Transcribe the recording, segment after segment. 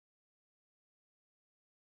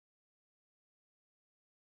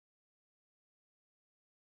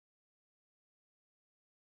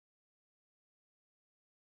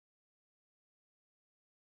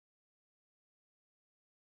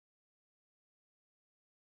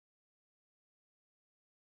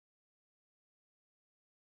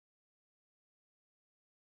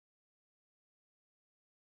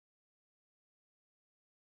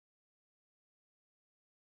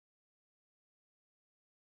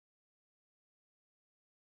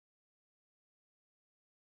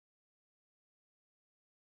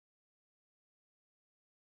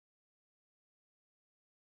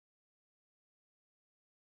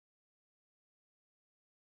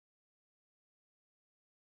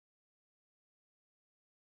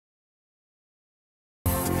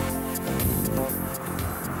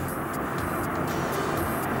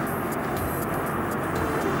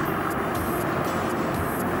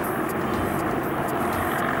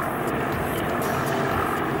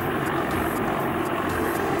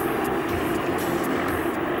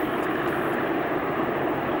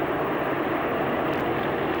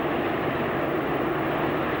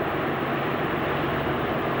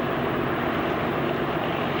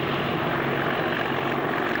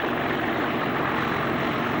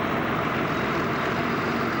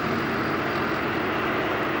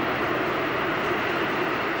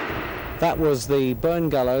That was the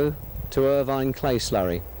Burngallow to Irvine clay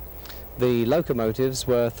slurry. The locomotives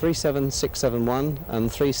were 37671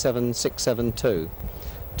 and 37672,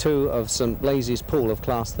 two of St Blazes pool of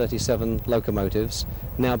Class 37 locomotives,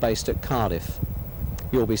 now based at Cardiff.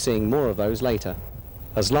 You'll be seeing more of those later.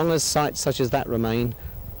 As long as sites such as that remain,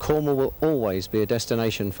 Cornwall will always be a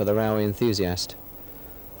destination for the railway enthusiast.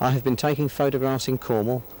 I have been taking photographs in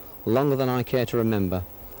Cornwall longer than I care to remember,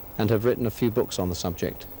 and have written a few books on the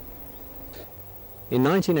subject. In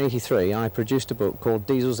 1983 I produced a book called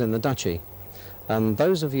Diesels in the Duchy, and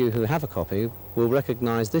those of you who have a copy will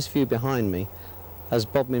recognise this view behind me as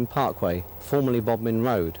Bodmin Parkway, formerly Bodmin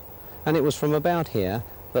Road, and it was from about here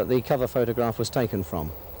that the cover photograph was taken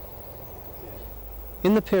from.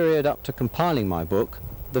 In the period up to compiling my book,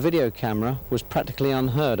 the video camera was practically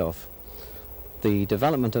unheard of. The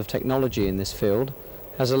development of technology in this field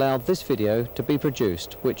has allowed this video to be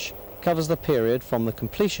produced, which covers the period from the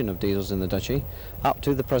completion of Diesels in the Duchy up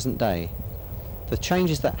to the present day. The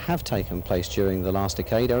changes that have taken place during the last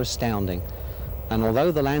decade are astounding, and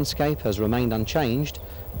although the landscape has remained unchanged,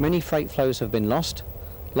 many freight flows have been lost,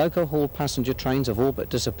 local haul passenger trains have all but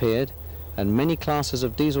disappeared, and many classes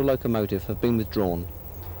of diesel locomotive have been withdrawn.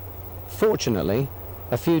 Fortunately,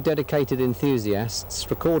 a few dedicated enthusiasts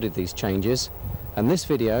recorded these changes, and this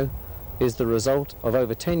video is the result of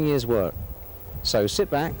over 10 years' work. So sit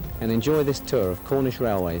back and enjoy this tour of Cornish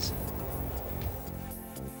railways.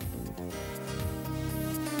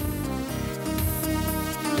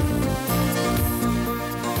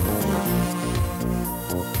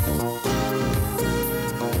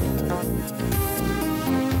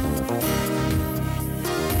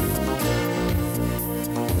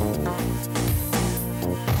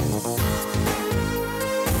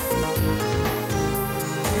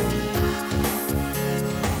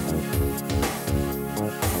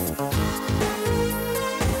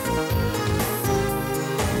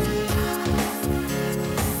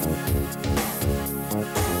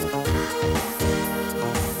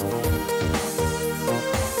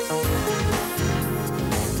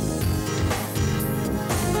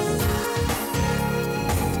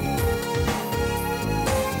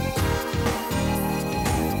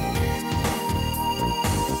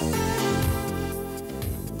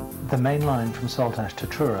 The main line from Saltash to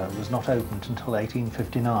Truro was not opened until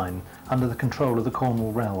 1859 under the control of the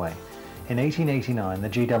Cornwall Railway. In 1889 the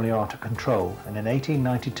GWR took control, and in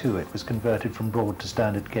 1892 it was converted from broad to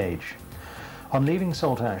standard gauge. On leaving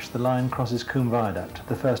Saltash, the line crosses Coombe Viaduct,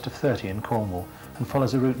 the first of 30 in Cornwall, and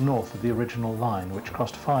follows a route north of the original line, which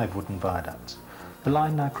crossed 5 wooden viaducts. The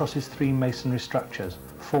line now crosses 3 masonry structures,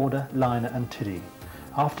 Forder, Liner and Tiddy.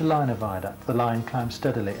 After Liner Viaduct, the line climbs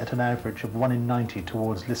steadily at an average of 1 in 90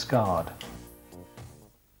 towards Liskeard.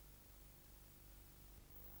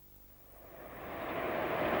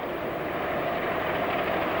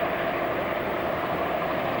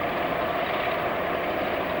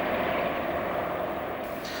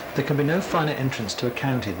 There can be no finer entrance to a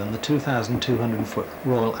county than the 2,200-foot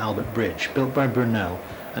Royal Albert Bridge, built by Brunel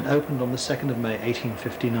and opened on the 2nd of May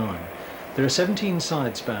 1859. There are 17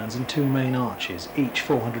 side spans and 2 main arches, each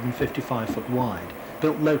 455 foot wide,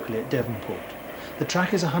 built locally at Devonport. The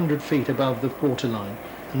track is 100 feet above the waterline,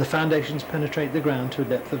 and the foundations penetrate the ground to a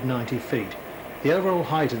depth of 90 feet, the overall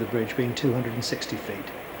height of the bridge being 260 feet.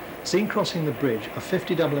 Seen crossing the bridge are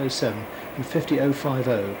 50007 and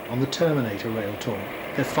 50050 on the Terminator rail tour,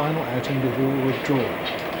 their final outing before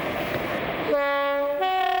withdrawal.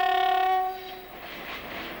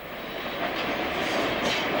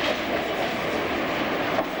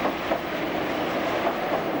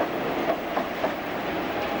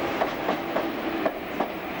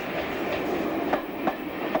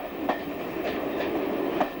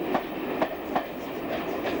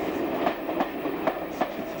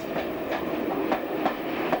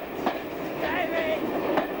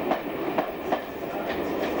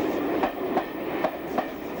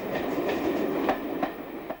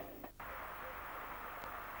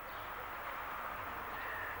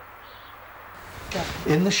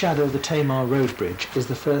 In the shadow of the Tamar Road Bridge is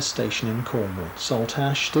the first station in Cornwall.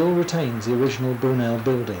 Saltash still retains the original Brunel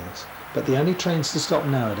buildings, but the only trains to stop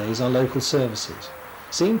nowadays are local services.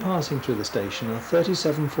 Seen passing through the station are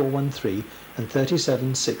 37413 and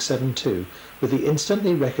 37672, with the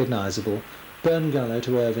instantly recognisable Burngallow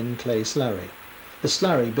to Irvine clay slurry. The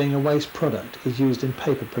slurry, being a waste product, is used in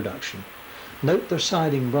paper production. Note the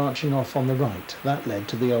siding branching off on the right. That led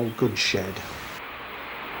to the old goods shed.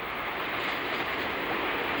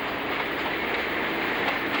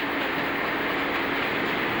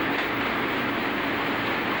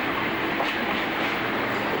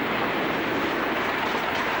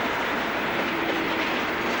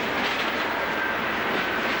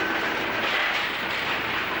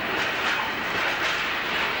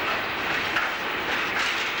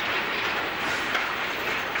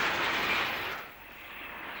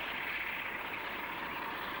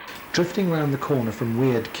 Drifting round the corner from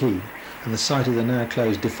Weird Quay and the site of the now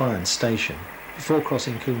closed Defiance station, before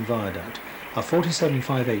crossing Combe Viaduct, are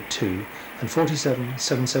 47582 and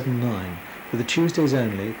 47779, with the Tuesdays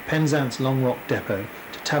only Penzance Long Rock Depot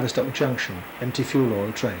to Tavistock Junction empty fuel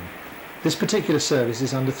oil train. This particular service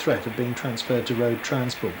is under threat of being transferred to road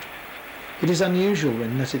transport. It is unusual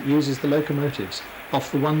in that it uses the locomotives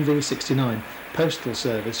off the 1V69 postal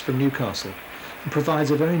service from Newcastle and provides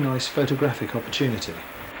a very nice photographic opportunity.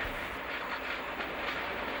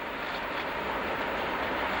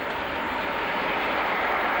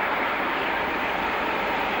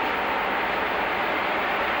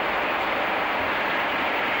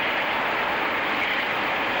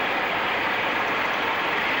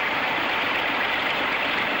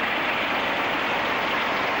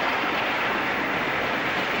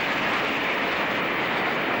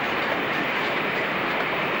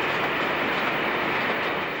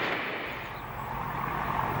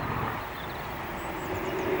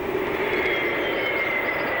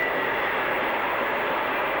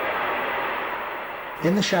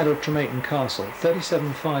 In the shadow of Trematon Castle,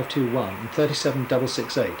 37521 and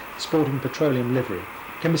 37668, sporting petroleum livery,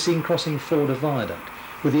 can be seen crossing Forder Viaduct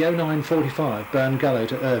with the 0945 Burngallow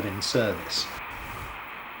to Irvine service.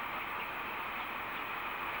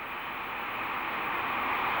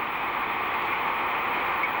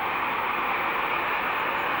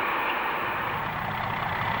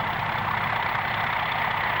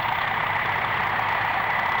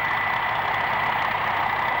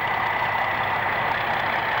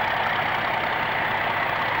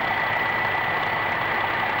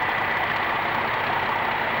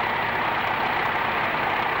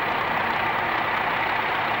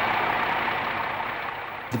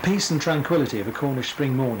 The peace and tranquillity of a Cornish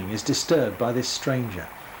spring morning is disturbed by this stranger.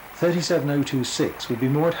 37026 would be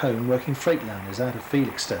more at home working Freightliners out of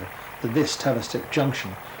Felixstowe than this Tavistock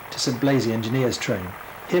Junction to St Blaise Engineers train,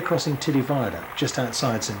 here crossing Tiddy Viaduct just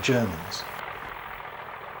outside St Germans.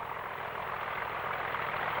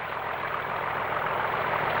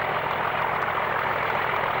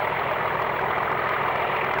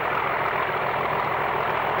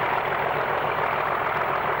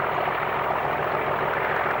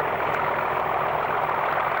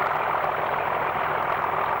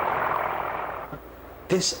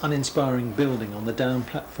 This uninspiring building on the down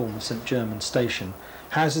platform of St Germans Station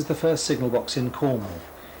houses the first signal box in Cornwall.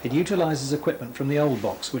 It utilises equipment from the old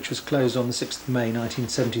box, which was closed on the 6th of May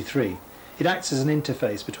 1973. It acts as an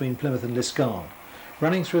interface between Plymouth and Liskeard.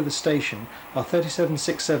 Running through the station are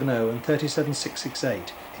 37670 and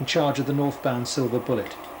 37668, in charge of the northbound Silver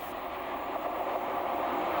Bullet.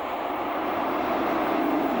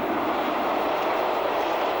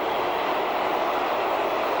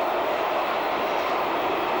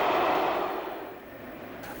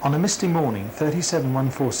 On a misty morning,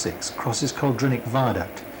 37146 crosses Coldrinnick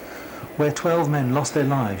Viaduct, where 12 men lost their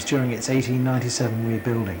lives during its 1897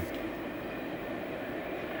 rebuilding.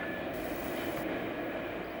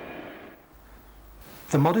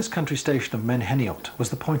 The modest country station of Menheniot was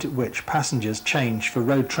the point at which passengers changed for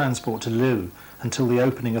road transport to Looe until the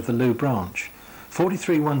opening of the Looe branch.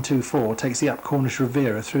 43124 takes the up Cornish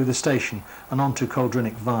Riviera through the station and onto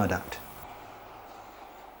Coldrinnick Viaduct.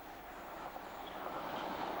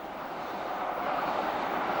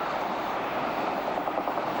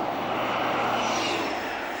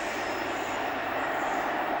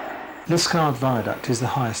 Liskeard Viaduct is the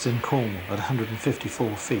highest in Cornwall at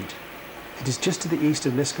 154 feet. It is just to the east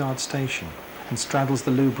of Liskeard Station and straddles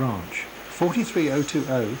the Looe branch.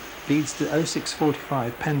 43020 leads the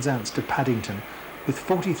 0645 Penzance to Paddington, with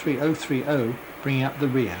 43030 bringing up the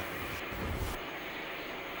rear.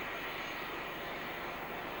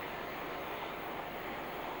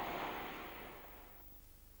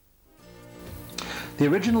 The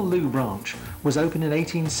original Looe branch was opened in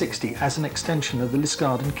 1860 as an extension of the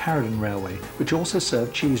Liskeard and Carridon Railway, which also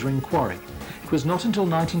served Cheesering Quarry. It was not until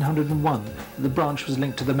 1901 that the branch was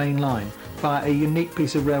linked to the main line via a unique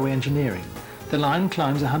piece of railway engineering. The line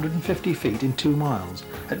climbs 150 feet in 2 miles,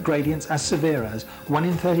 at gradients as severe as 1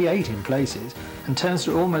 in 38 in places, and turns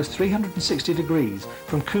through almost 360 degrees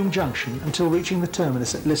from Combe Junction until reaching the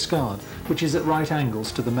terminus at Liskeard, which is at right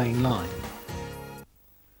angles to the main line.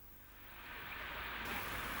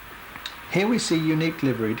 Here we see unique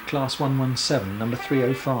liveried Class 117, number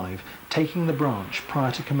 305, taking the branch prior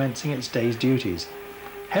to commencing its day's duties.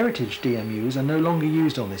 Heritage DMUs are no longer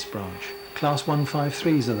used on this branch. Class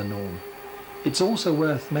 153s are the norm. It's also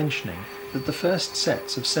worth mentioning that the first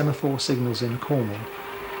sets of semaphore signals in Cornwall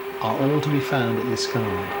are all to be found at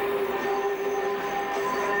Liskeard.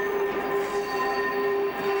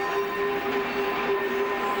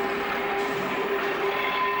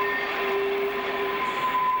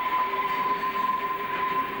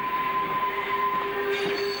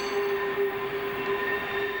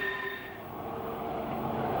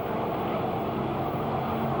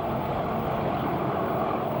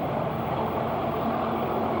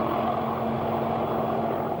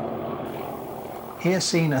 here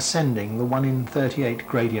seen ascending the 1 in 38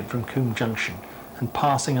 gradient from Combe Junction and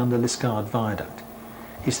passing under Liskeard Viaduct,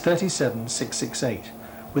 is 37668,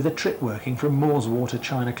 with a trip working from Moorswater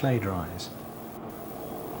China clay dries.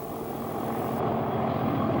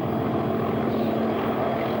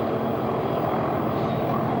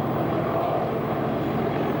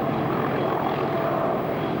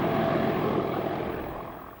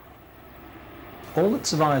 All that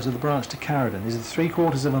survives of the branch to Carradon is the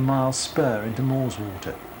 3/4 of a mile spur into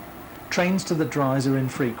Moorswater. Trains to the dries are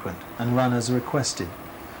infrequent and run as requested.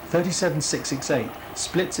 37668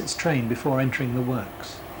 splits its train before entering the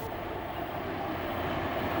works.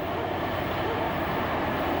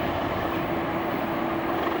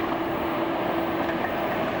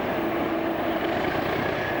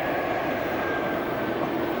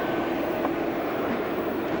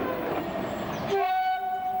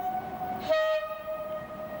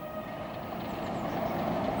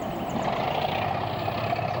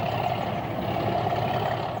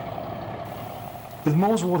 With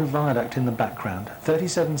Moorswater Viaduct in the background,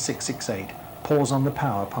 37668 pours on the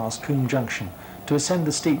power past Combe Junction to ascend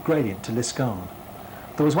the steep gradient to Liskeard.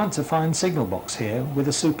 There was once a fine signal box here with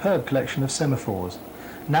a superb collection of semaphores.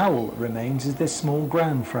 Now all that remains is this small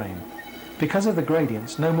ground frame. Because of the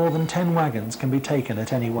gradients, no more than 10 wagons can be taken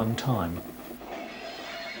at any one time.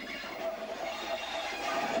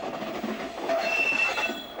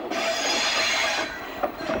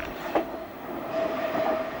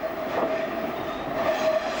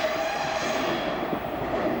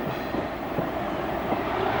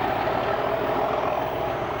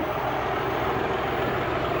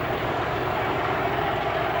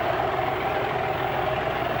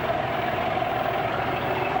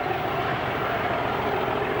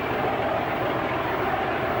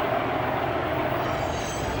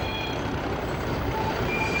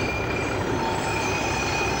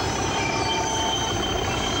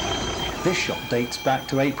 This shot dates back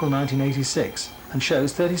to April 1986 and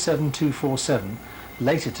shows 37247,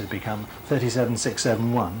 later to become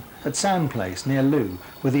 37671, at Sand Place near Looe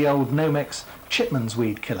with the old Nomex Chipman's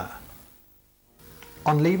weed killer.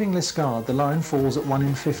 On leaving Liskeard, the line falls at 1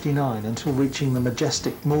 in 59 until reaching the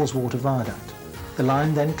majestic Moorswater Viaduct. The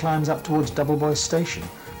line then climbs up towards Doublebois Station,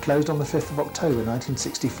 closed on the 5th of October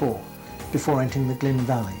 1964, before entering the Glyn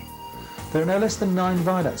Valley. There are no less than 9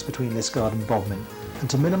 viaducts between Liskeard and Bodmin, and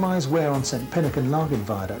to minimise wear on St Pinnock and Largin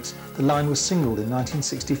viaducts, the line was singled in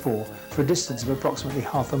 1964 for a distance of approximately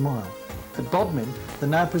half a mile. At Bodmin, the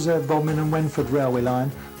now preserved Bodmin and Wenford railway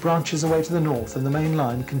line branches away to the north and the main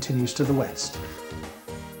line continues to the west.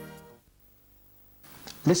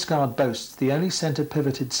 Liskeard boasts the only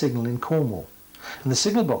centre-pivoted signal in Cornwall, and the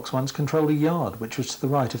signal box once controlled a yard which was to the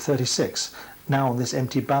right of 36, now on this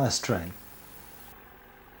empty ballast train.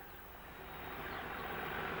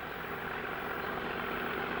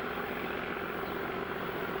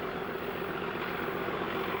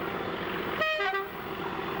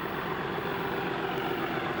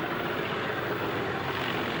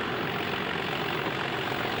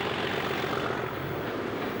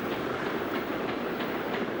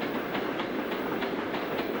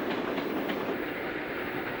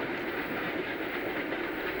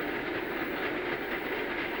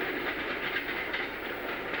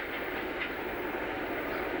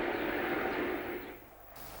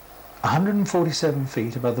 One 147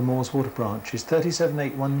 feet above the Moorswater branch is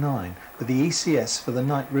 37819 with the ECS for the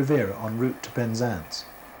night Riviera en route to Penzance.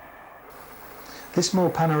 This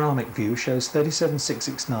more panoramic view shows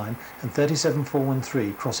 37669 and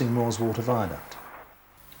 37413 crossing Moorswater Viaduct.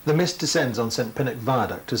 The mist descends on St Pinnock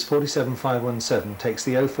Viaduct as 47517 takes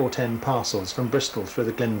the 0410 parcels from Bristol through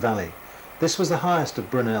the Glyn Valley. This was the highest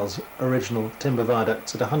of Brunel's original timber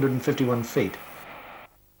viaducts at 151 feet.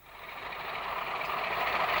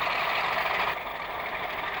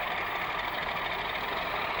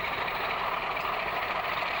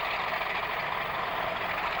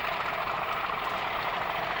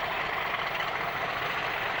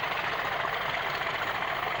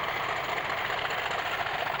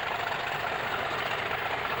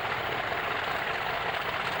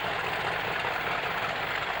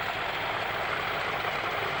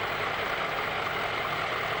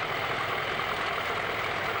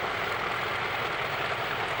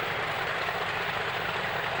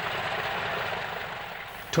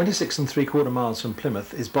 .26 3/4 miles from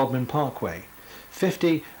Plymouth is Bodmin Parkway.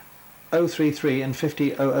 50033 and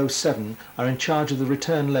 50007 are in charge of the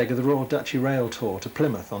return leg of the Royal Duchy Rail Tour to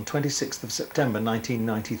Plymouth on 26th of September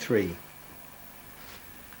 1993.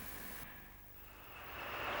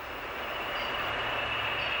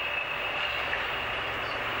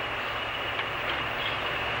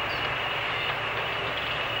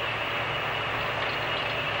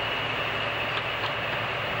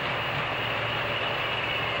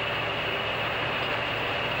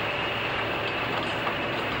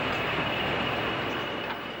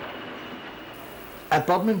 At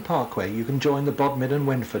Bodmin Parkway you can join the Bodmin and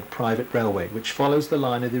Wynford private railway, which follows the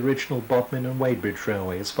line of the original Bodmin and Wadebridge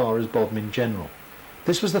Railway as far as Bodmin General.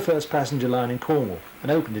 This was the first passenger line in Cornwall and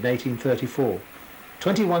opened in 1834.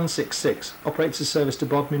 2166 operates a service to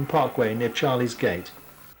Bodmin Parkway near Charlie's Gate.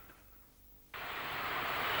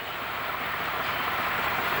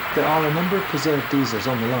 There are a number of preserved diesels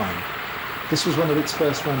on the line. This was one of its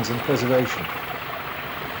first runs in preservation.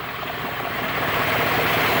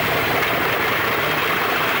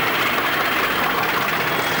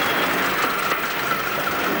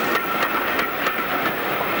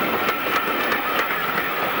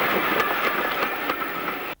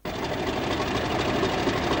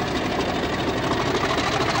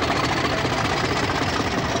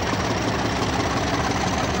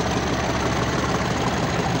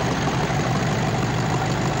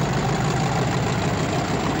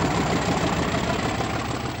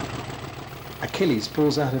 Achilles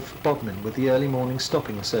pulls out of Bodmin with the early morning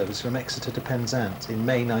stopping service from Exeter to Penzance in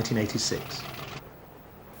May 1986.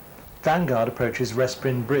 Vanguard approaches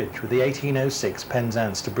Westbryn Bridge with the 1806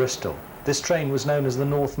 Penzance to Bristol. This train was known as the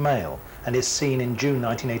North Mail and is seen in June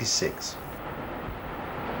 1986.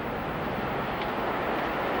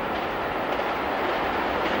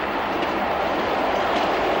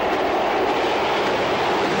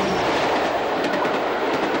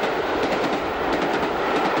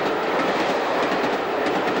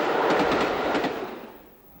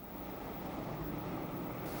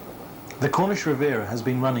 The Cornish Riviera has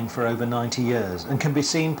been running for over 90 years and can be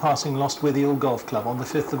seen passing Lostwithiel Golf Club on the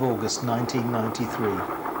 5th of August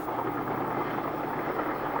 1993.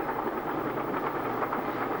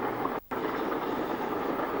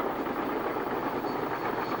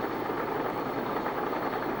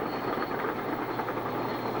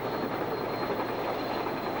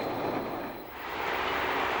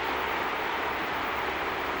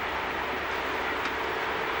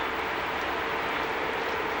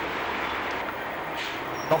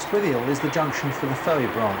 Lostwithiel is the junction for the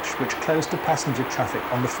Fowey branch, which closed to passenger traffic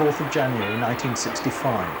on the 4th of January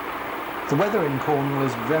 1965. The weather in Cornwall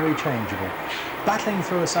is very changeable. Battling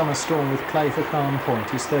through a summer storm with clay for Calm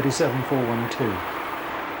Point is 37412.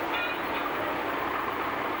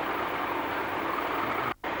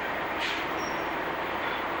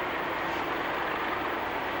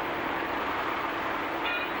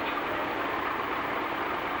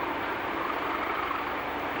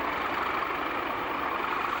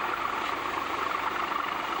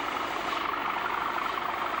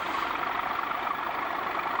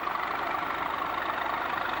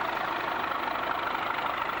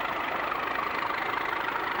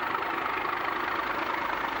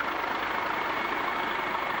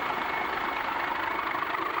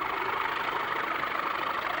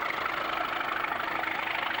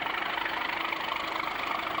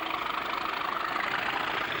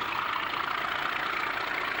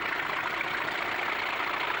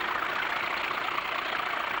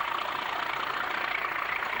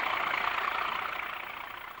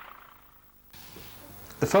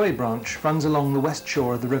 The Fowey branch runs along the west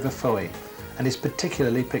shore of the River Fowey and is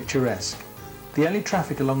particularly picturesque. The only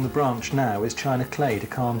traffic along the branch now is China clay to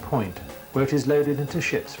Calm Point, where it is loaded into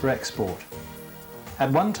ships for export.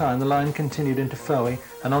 At one time the line continued into Fowey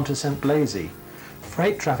and on to St Blaise.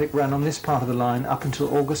 Freight traffic ran on this part of the line up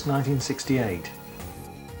until August 1968.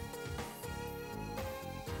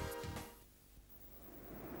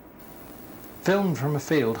 Filmed from a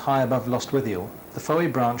field high above Lostwithiel, the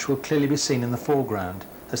Fowey branch will clearly be seen in the foreground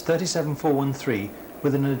as 37413,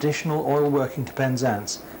 with an additional oil working to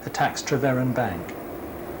Penzance, attacks Treverran Bank.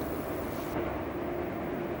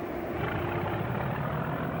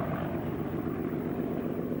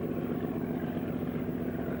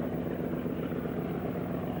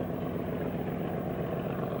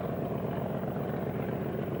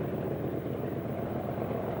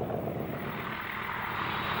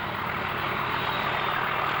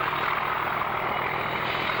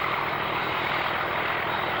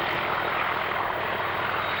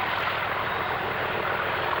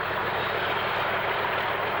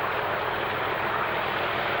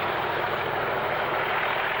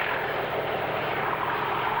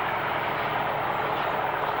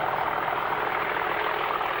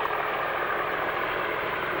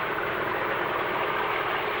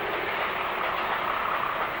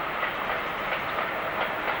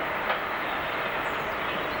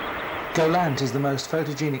 Golant is the most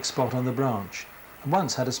photogenic spot on the branch, and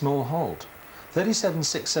once had a small halt.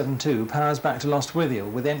 37672 powers back to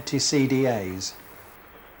Lostwithiel with empty CDAs.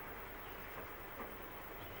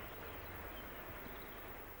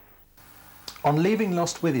 On leaving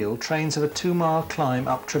Lostwithiel, trains have a 2-mile climb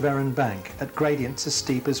up Treverran Bank at gradients as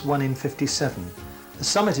steep as 1 in 57. The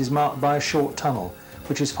summit is marked by a short tunnel,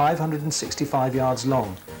 which is 565 yards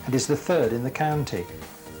long and is the third in the county.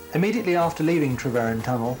 Immediately after leaving Treverrin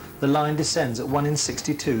Tunnel, the line descends at 1 in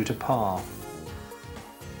 62 to par.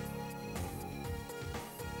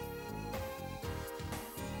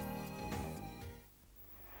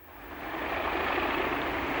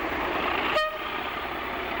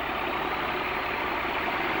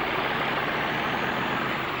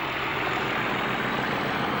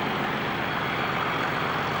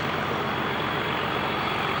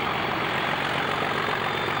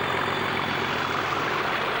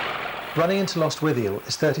 Running into Lostwithiel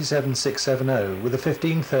is 37670 with a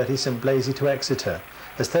 1530 St Blaise to Exeter,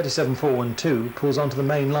 as 37412 pulls onto the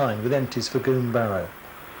main line with empties for Goombe Barrow.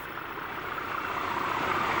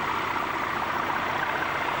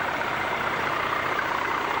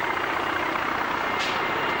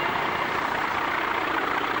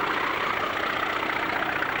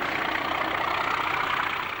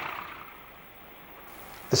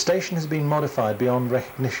 The station has been modified beyond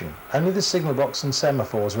recognition. Only the signal box and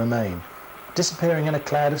semaphores remain. Disappearing in a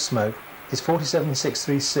cloud of smoke is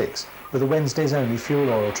 47636 with a Wednesdays only fuel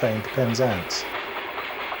oil train to Penzance.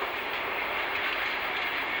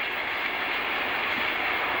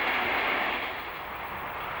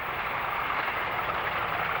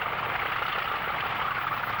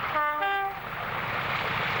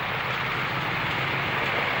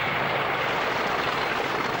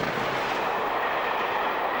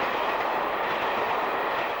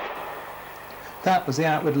 That was the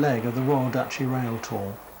outward leg of the Royal Duchy rail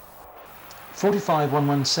tour.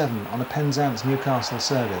 45117 on a Penzance Newcastle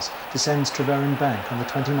service descends Treverrin Bank on the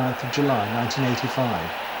 29th of July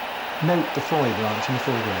 1985. Note the Foy branch in the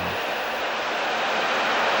foreground.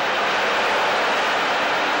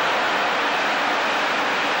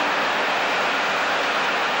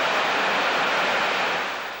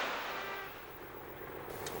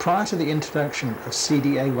 Prior to the introduction of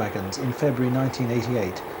CDA wagons in February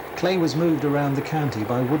 1988, clay was moved around the county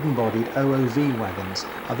by wooden-bodied OOV wagons,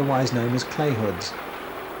 otherwise known as clay hoods.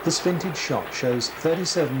 This vintage shot shows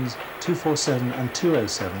 37s, 247 and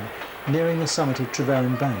 207 nearing the summit of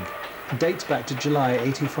Treverrin Bank and dates back to July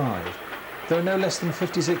 85. There are no less than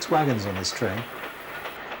 56 wagons on this train.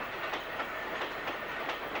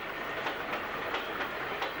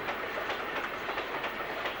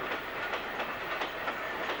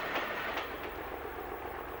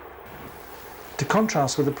 To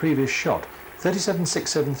contrast with the previous shot,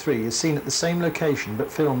 37673 is seen at the same location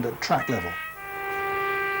but filmed at track level.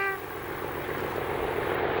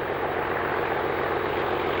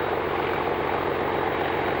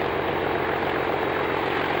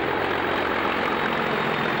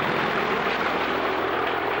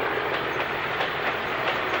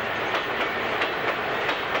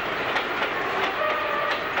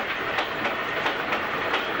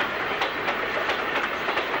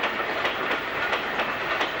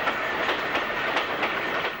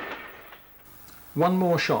 One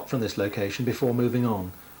more shot from this location before moving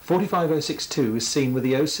on. 45062 is seen with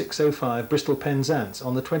the 0605 Bristol Penzance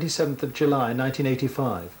on the 27th of July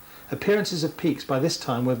 1985. Appearances of peaks by this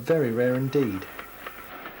time were very rare indeed.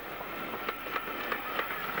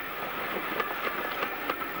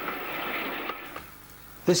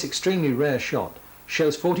 This extremely rare shot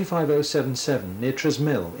shows 45077 near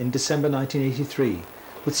Tresmill in December 1983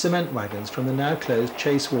 with cement wagons from the now closed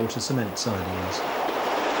Chase Water cement sidings.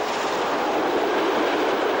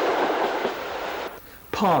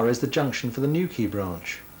 Par is the junction for the Newquay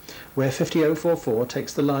branch, where 50044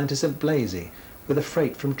 takes the line to St Blaise with a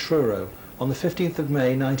freight from Truro on the 15th of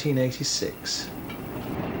May 1986.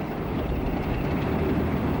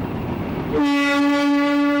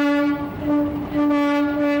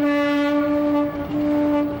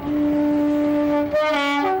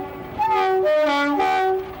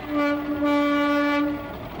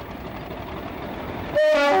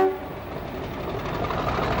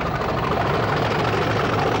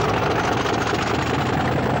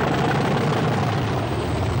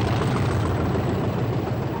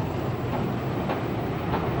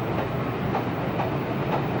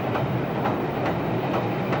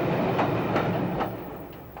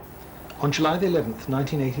 On July the 11th,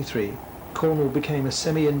 1983, Cornwall became a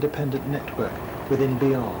semi-independent network within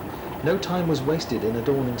BR. No time was wasted in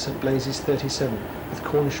adorning St Blaise's 37 with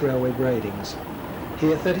Cornish Railway gradings.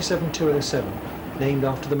 Here 37207, named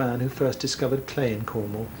after the man who first discovered clay in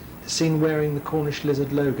Cornwall, is seen wearing the Cornish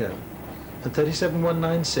lizard logo, and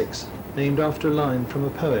 37196, named after a line from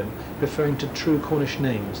a poem referring to true Cornish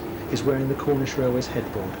names, is wearing the Cornish Railway's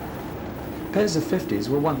headboard. Pairs of 50s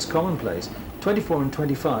were once commonplace. 24 and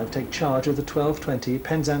 25 take charge of the 1220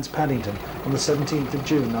 Penzance Paddington on the 17th of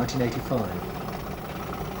June 1985.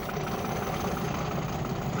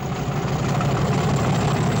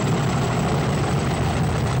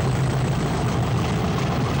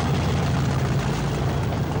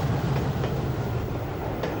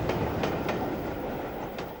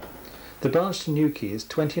 The branch to Newquay is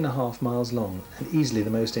 20.5 miles long and easily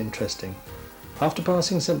the most interesting. After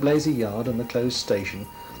passing St Blaise Yard and the closed station,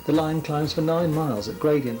 the line climbs for 9 miles at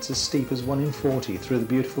gradients as steep as 1 in 40 through the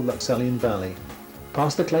beautiful Luxallian Valley,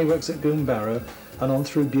 past the clayworks at Goon Barrow and on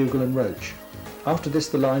through Bugle and Roach. After this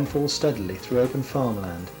the line falls steadily through open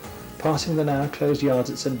farmland, passing the now closed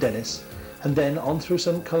yards at St Denis, and then on through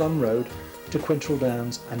St Column Road to Quintrell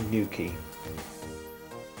Downs and Newquay.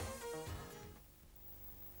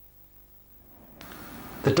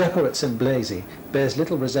 The depot at St Blaise bears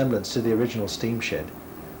little resemblance to the original steam shed.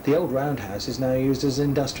 The old roundhouse is now used as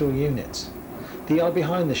industrial units. The yard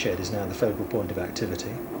behind the shed is now the focal point of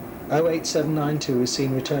activity. 08792 is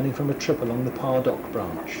seen returning from a trip along the Par Dock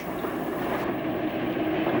branch.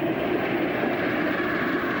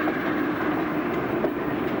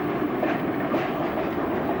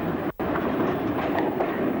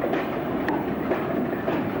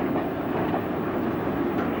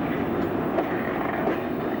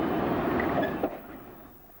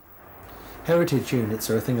 Heritage units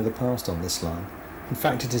are a thing of the past on this line. In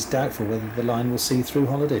fact, it is doubtful whether the line will see through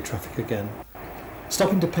holiday traffic again.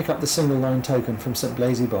 Stopping to pick up the single line token from St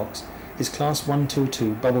Blaise box is Class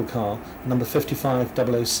 122 bubble car number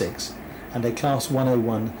 55006 and a Class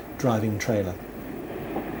 101 driving trailer.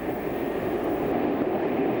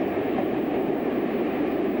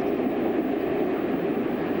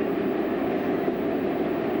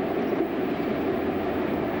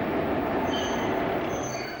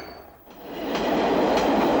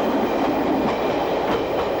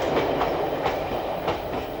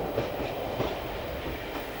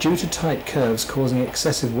 Due to tight curves causing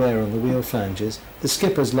excessive wear on the wheel flanges, the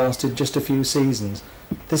skippers lasted just a few seasons.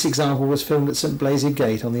 This example was filmed at St Blaise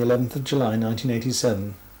Gate on the 11th of July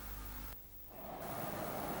 1987.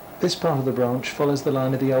 This part of the branch follows the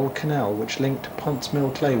line of the old canal which linked Ponce Mill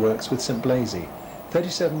Clayworks with St Blaise.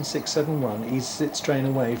 37671 eases its train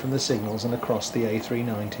away from the signals and across the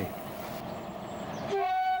A390.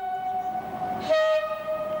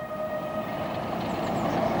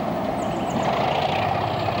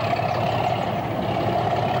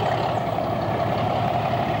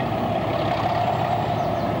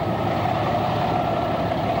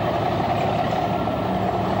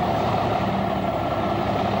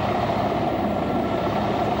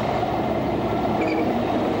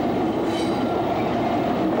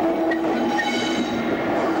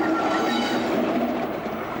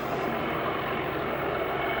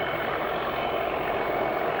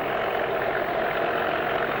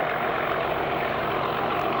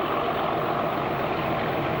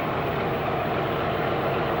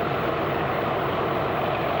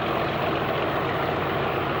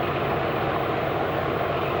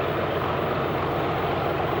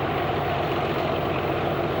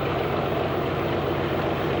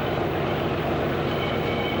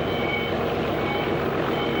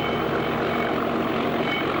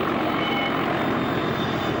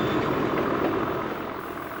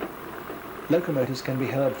 Locomotives can be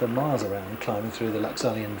heard for miles around climbing through the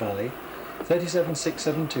Luxallian Valley.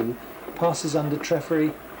 37672 passes under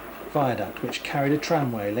Treffery Viaduct, which carried a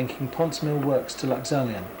tramway linking Ponce Mill Works to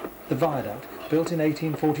Luxallian. The viaduct, built in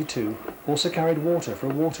 1842, also carried water for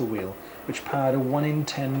a water wheel, which powered a 1 in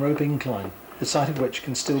 10 rope incline, the site of which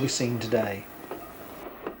can still be seen today.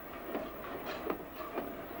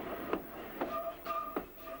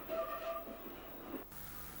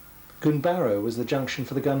 Goon Barrow was the junction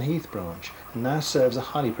for the Gunheath branch and now serves a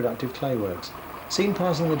highly productive clayworks. Seen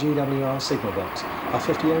passing the GWR signal box are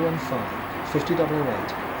 50015,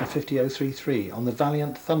 50008 and 50033 on the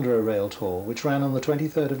Valiant Thunderer Rail Tour which ran on the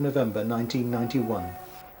 23rd of November 1991.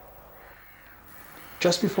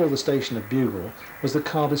 Just before the station of Bugle was the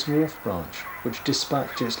Carbis Wharf branch, which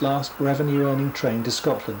dispatched its last revenue-earning train to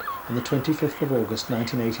Scotland on the 25th of August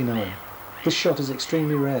 1989. This shot is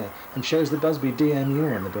extremely rare and shows the Busby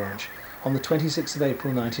DMU on the branch on the 26th of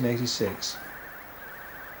April 1986.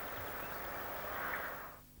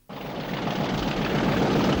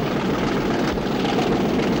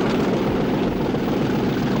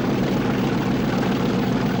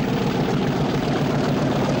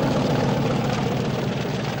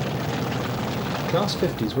 Class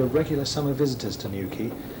 50s were regular summer visitors to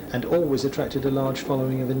Newquay and always attracted a large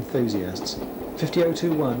following of enthusiasts.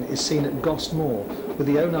 50021 is seen at Gost Moor with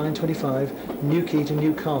the 0925 Newquay to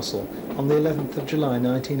Newcastle on the 11th of July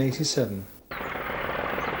 1987.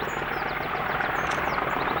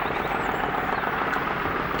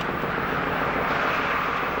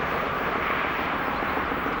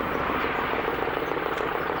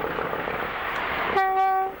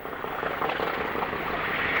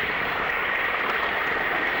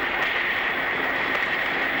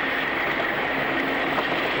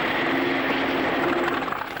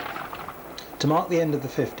 To mark the end of the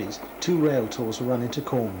 50s, 2 rail tours were run into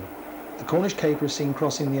Cornwall. The Cornish caper is seen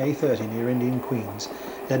crossing the A30 near Indian Queens,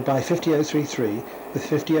 led by 50033 with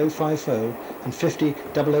 50050 and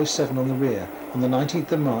 50007 on the rear on the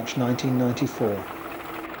 19th of March 1994.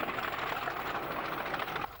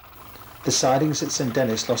 The sidings at St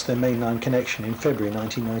Denis lost their mainline connection in February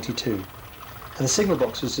 1992, and the signal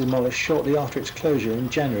box was demolished shortly after its closure in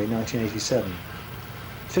January 1987.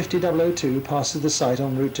 50002 passes the site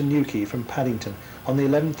en route to Newquay from Paddington on the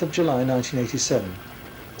 11th of July 1987.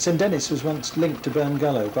 St Denis was once linked to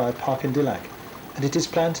Burngallow via Park and Dillac, and it is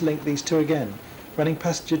planned to link these two again, running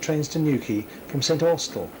passenger trains to Newquay from St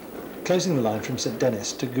Austell, closing the line from St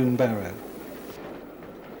Denis to Goon Barrow.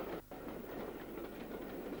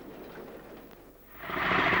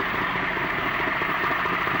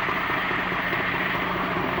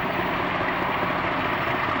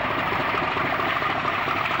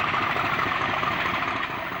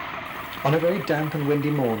 On a very damp and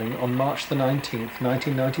windy morning on March the 19th,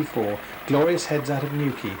 1994, Glorious heads out of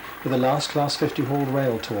Newquay with a last Class 50 hauled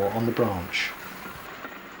rail tour on the branch.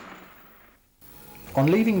 On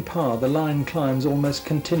leaving Parr, the line climbs almost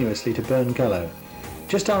continuously to Burngallow.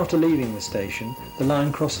 Just after leaving the station, the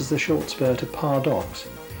line crosses the short spur to Parr Docks.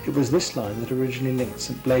 It was this line that originally linked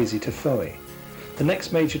St Blaise to Fowey. The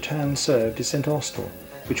next major town served is St Austell,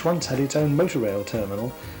 which once had its own motor rail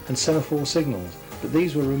terminal and semaphore signals, but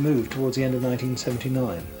these were removed towards the end of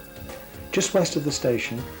 1979. Just west of the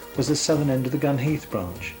station was the southern end of the Gunheath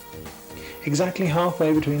branch. Exactly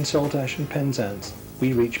halfway between Saltash and Penzance,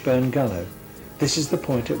 we reach Burngallow. This is the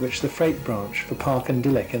point at which the freight branch for Park and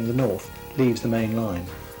Dillac in the north leaves the main line.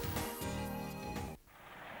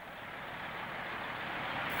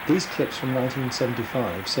 These clips from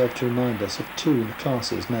 1975 serve to remind us of 2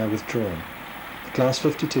 classes now withdrawn. The Class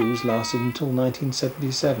 52s lasted until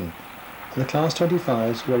 1977, and the Class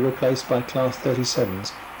 25s were replaced by Class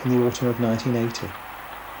 37s in the autumn of 1980.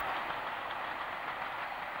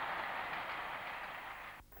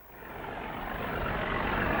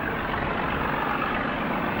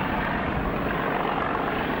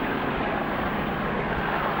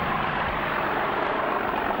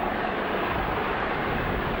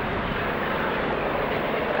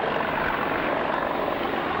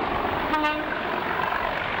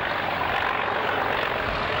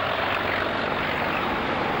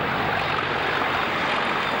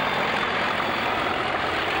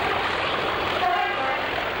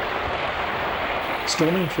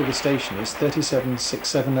 Storming through the station is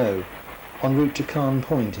 37670, en route to Cairn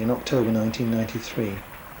Point in October 1993.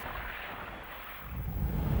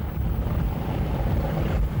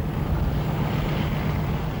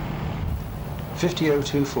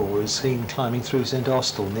 "50024 is seen climbing through St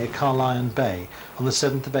Austell near Carlisle Bay on the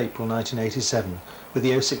 7th of April 1987 with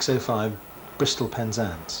the 0605 Bristol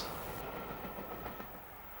Penzance.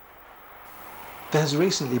 There has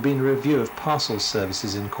recently been a review of parcels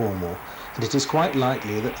services in Cornwall, and it is quite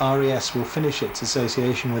likely that RES will finish its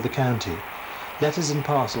association with the county, letters and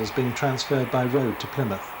parcels being transferred by road to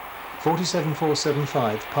Plymouth.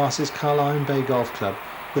 47475 passes Carlisle Bay Golf Club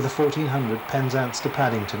with a 1400 Penzance to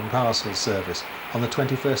Paddington parcels service on the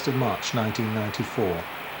 21st of March 1994.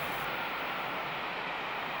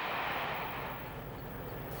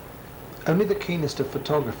 Only the keenest of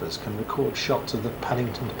photographers can record shots of the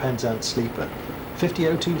Paddington to Penzance sleeper.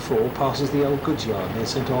 50024 passes the old goods yard near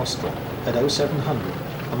St Austell at 0700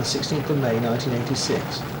 on the 16th of May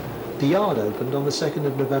 1986. The yard opened on the 2nd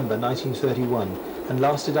of November 1931 and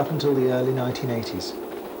lasted up until the early 1980s.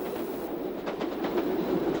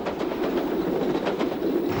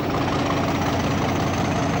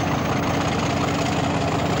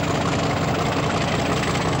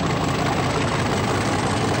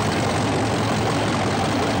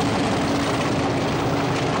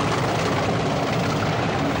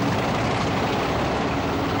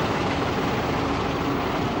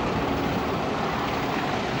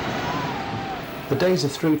 The days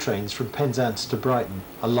of through trains from Penzance to Brighton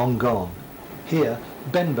are long gone. Here,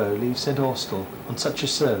 Benbow leaves St Austell on such a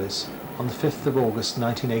service on the 5th of August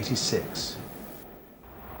 1986.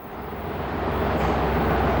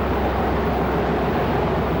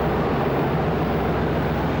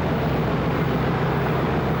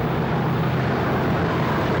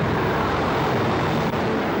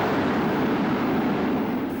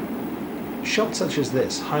 Shots such as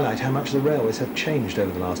this highlight how much the railways have changed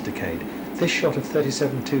over the last decade. This shot of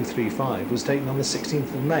 37235 was taken on the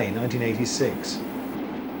 16th of May 1986.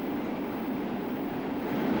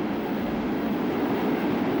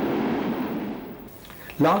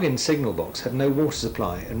 Largin's signal box had no water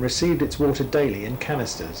supply and received its water daily in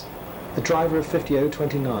canisters. The driver of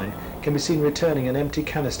 50029 can be seen returning an empty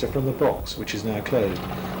canister from the box, which is now closed.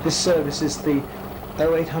 This service is the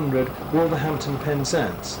 0800 Wolverhampton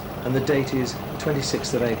Penzance, and the date is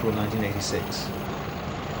 26th of April 1986.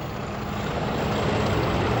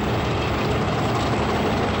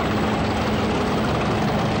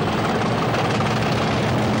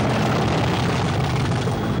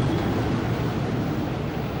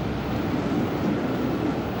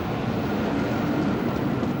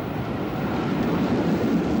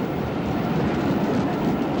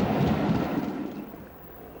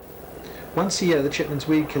 Once a year the Chipman's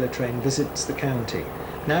Weed Killer train visits the county.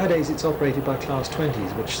 Nowadays it's operated by Class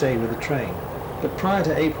 20s which stay with the train, but prior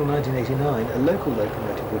to April 1989 a local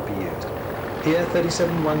locomotive would be used. Here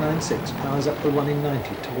 37196 powers up the one in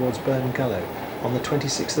 90 towards Burngallow on the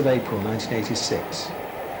 26th of April 1986.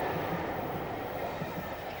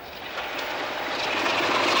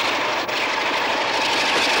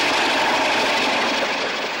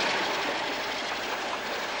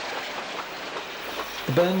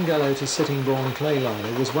 The Burngallow to Sittingbourne clay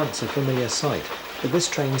liner was once a familiar sight, but this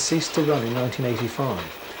train ceased to run in 1985.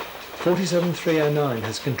 47309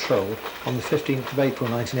 has control on the 15th of April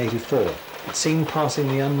 1984. It's seen passing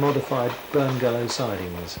the unmodified Burngallow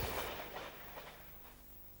sidings.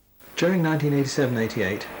 During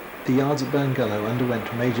 1987-88, the yards at Burngallow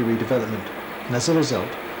underwent major redevelopment, and as a result,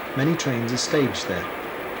 many trains are staged there.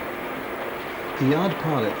 The yard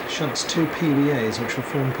pilot shunts two PBAs which will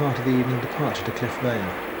form part of the evening departure to Cliff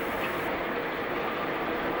Vale.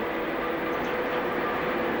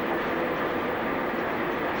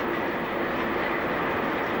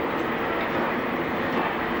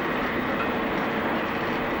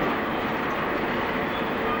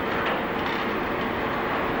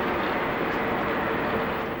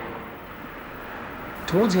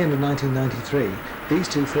 Towards the end of 1993, these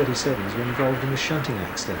two 37s were involved in a shunting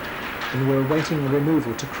accident and were awaiting a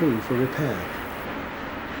removal to Crewe for repair.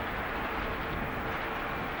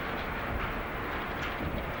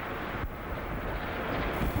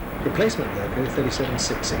 Replacement loco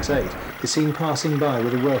 37668 is seen passing by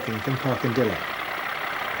with a working from Parkindillock.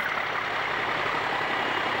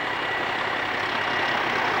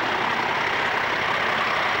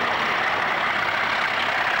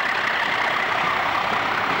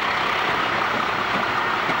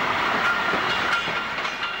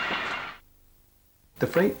 The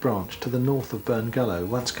freight branch to the north of Burngallow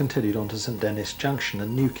once continued on to St Denis Junction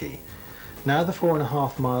and Newquay. Now the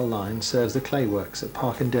 4.5 mile line serves the clay works at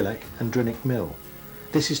Parkindillock and Drinnick Mill.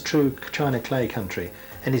 This is true China clay country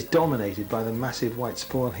and is dominated by the massive white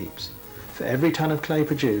spoil heaps. For every ton of clay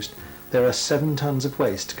produced, there are 7 tons of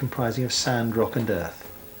waste comprising of sand, rock and earth.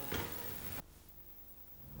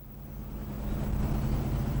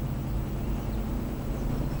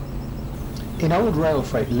 In old rail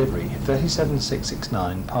freight livery,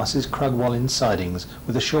 37669 passes Crugwallin sidings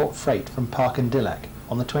with a short freight from Parkindillock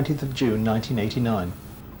on the 20th of June 1989.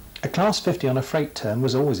 A Class 50 on a freight turn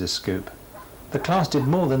was always a scoop. The class did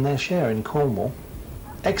more than their share in Cornwall.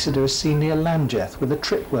 Exeter is seen near Lambeth with a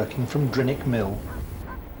trip working from Drinnick Mill.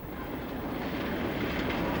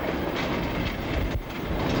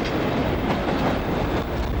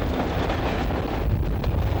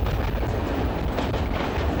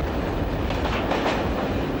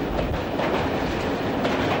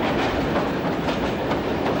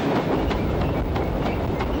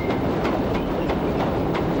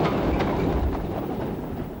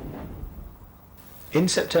 In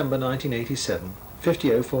September 1987,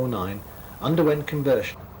 50049 underwent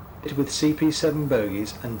conversion with CP7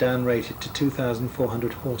 bogies and down-rated to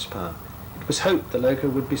 2,400 horsepower. It was hoped the loco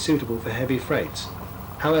would be suitable for heavy freights.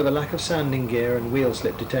 However, lack of sanding gear and wheel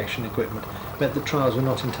slip detection equipment meant the trials were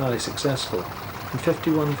not entirely successful, and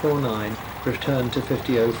 5149 returned to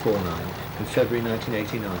 50049 in February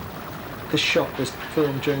 1989. This shot was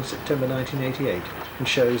filmed during September 1988 and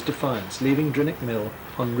shows Defiance leaving Drinnick Mill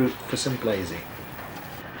en route for St Blaise.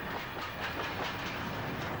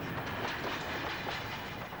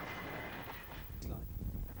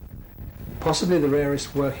 Possibly the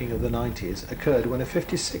rarest working of the 90s occurred when a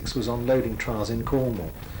 56 was on loading trials in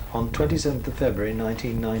Cornwall. On 27th of February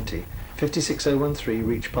 1990, 56013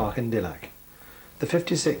 reached Parkindillock. The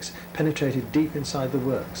 56 penetrated deep inside the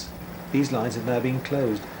works. These lines have now been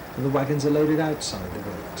closed and the wagons are loaded outside the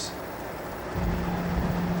works.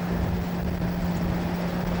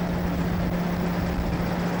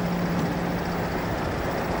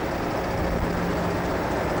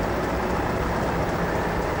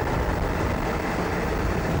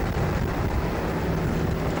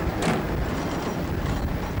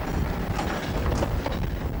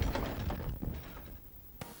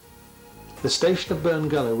 The station of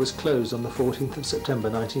Burngallow was closed on the 14th of September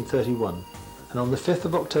 1931, and on the 5th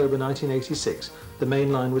of October 1986 the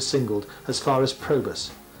main line was singled as far as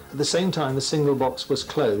Probus. At the same time the signal box was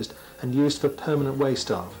closed and used for permanent way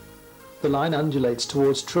staff. The line undulates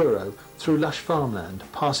towards Truro through lush farmland,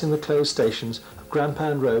 passing the closed stations of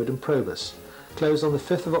Grandpound Road and Probus, closed on the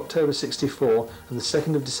 5th of October 64 and the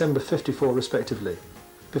 2nd of December 54 respectively.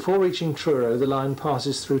 Before reaching Truro the line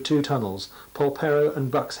passes through two tunnels, Polperro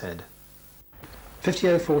and Buckshead.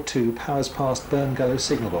 50042 powers past Burngallow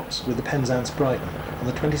signal box with the Penzance Brighton on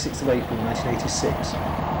the 26th of April 1986.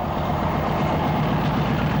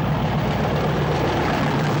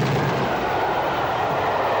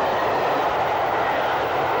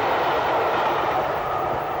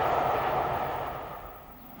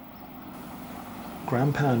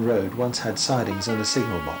 Grandpound Road once had sidings and a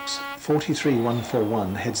signal box.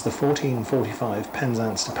 43141 heads the 1445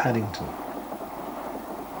 Penzance to Paddington.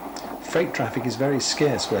 Freight traffic is very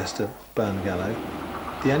scarce west of Burngallow.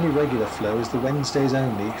 The only regular flow is the Wednesdays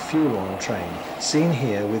only fuel oil train, seen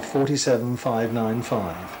here with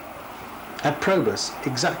 47595. At Probus,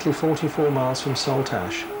 exactly 44 miles from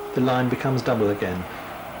Saltash, the line becomes double again.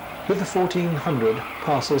 With the 1400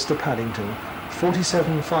 parcels to Paddington,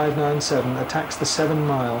 47597 attacks the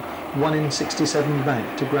 7-mile 1 in 67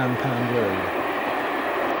 bank to Grandpound Road.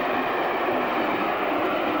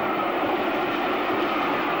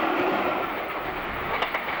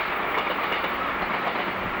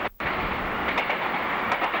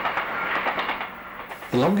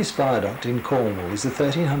 The longest viaduct in Cornwall is the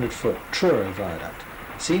 1300-foot Truro Viaduct.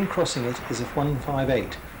 Seen crossing it is a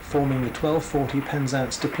 158, forming the 1240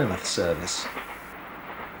 Penzance to Plymouth service.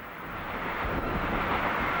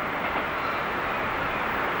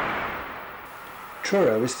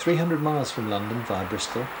 Truro is 300 miles from London via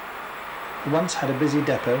Bristol. It once had a busy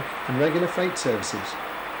depot and regular freight services.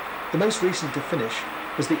 The most recent to finish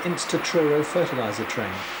was the Ince to Truro fertiliser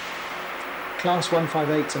train. Class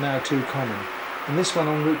 158s are now too common, and this one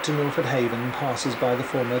en route to Milford Haven passes by the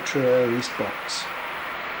former Truro East Box.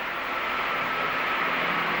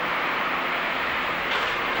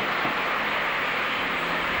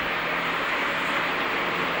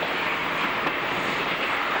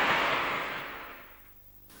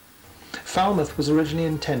 Falmouth was originally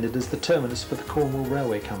intended as the terminus for the Cornwall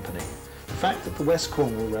Railway Company. The fact that the West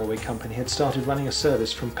Cornwall Railway Company had started running a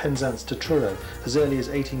service from Penzance to Truro as early as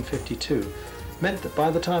 1852 meant that by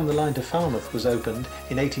the time the line to Falmouth was opened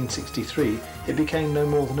in 1863, it became no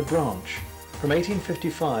more than a branch. From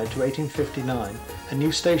 1855 to 1859, a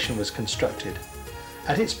new station was constructed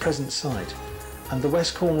at its present site, and the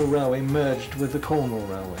West Cornwall Railway merged with the Cornwall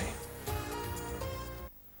Railway.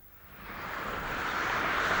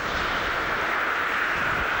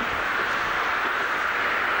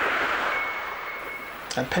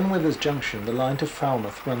 At Penwithers Junction, the line to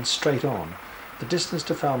Falmouth runs straight on, the distance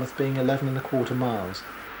to Falmouth being 11¼ miles.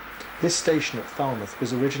 This station at Falmouth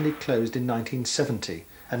was originally closed in 1970,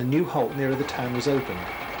 and a new halt nearer the town was opened.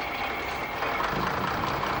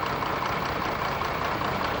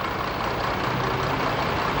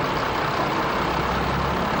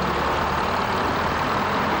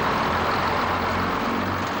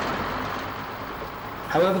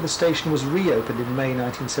 However, the station was reopened in May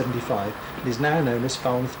 1975 and is now known as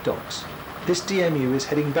Falmouth Docks. This DMU is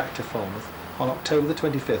heading back to Falmouth on October the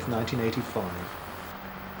 25th, 1985.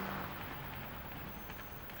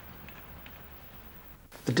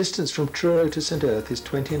 The distance from Truro to St Erth is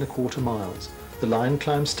 20¼ miles. The line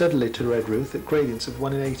climbs steadily to Redruth at gradients of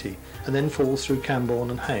 1 in 80 and then falls through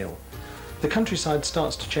Camborne and Hale. The countryside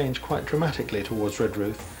starts to change quite dramatically towards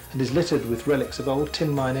Redruth and is littered with relics of old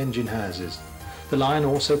tin mine engine houses. The line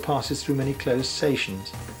also passes through many closed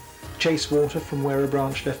stations. Chasewater from Where a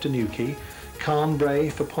branch left to Newquay, Carn Bray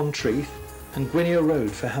for Pontreth, and Gwynion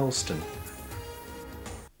Road for Helston.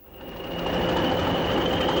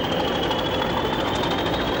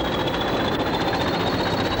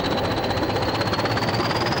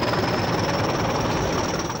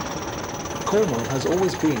 Cornwall has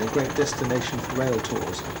always been a great destination for rail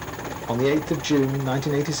tours. On the 8th of June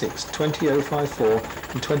 1986, 20054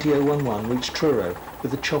 and 20011 reached Truro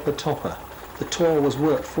with the Chopper Topper. The tour was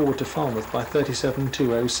worked forward to Falmouth by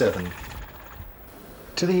 37207.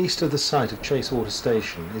 To the east of the site of Chasewater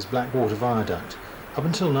Station is Blackwater Viaduct. Up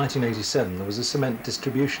until 1987 there was a cement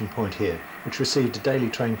distribution point here, which received a daily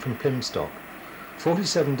train from Plymstock.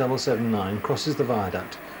 47779 crosses the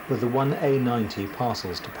viaduct with the 1A90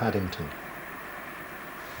 parcels to Paddington.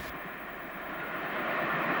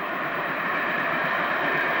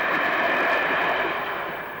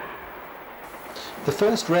 The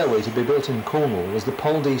first railway to be built in Cornwall was the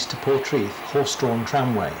Poldis to Portreath horse-drawn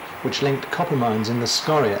tramway, which linked copper mines in the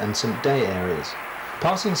Scoria and St Day areas.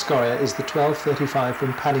 Passing Scoria is the 12:35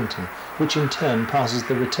 from Paddington, which in turn passes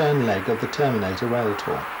the return leg of the Terminator rail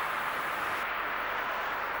tour.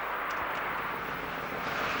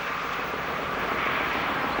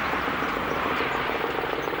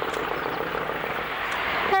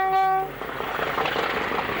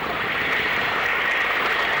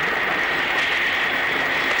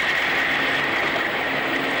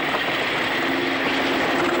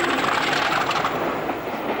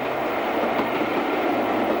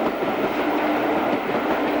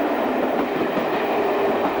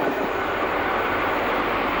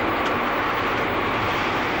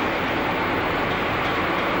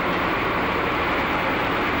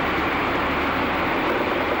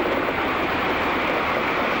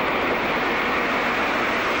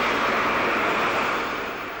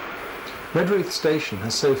 Redruth Station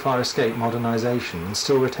has so far escaped modernisation and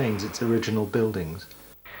still retains its original buildings.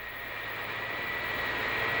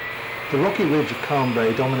 The rocky ridge of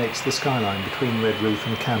Carnbury dominates the skyline between Redruth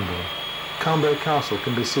and Camberwell. Carnbury Castle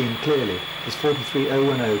can be seen clearly as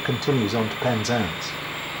 43010 continues on to Penzance.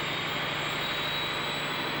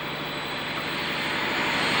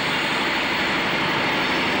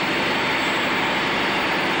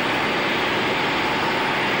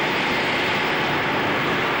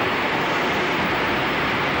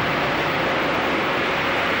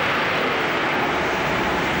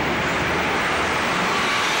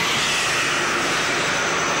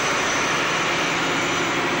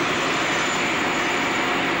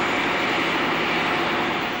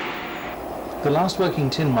 The last working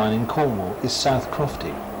tin mine in Cornwall is South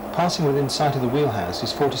Crofty. Passing within sight of the wheelhouse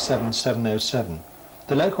is 47707.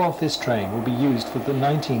 The loco off this train will be used for the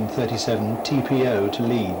 1937 TPO to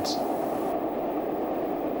Leeds.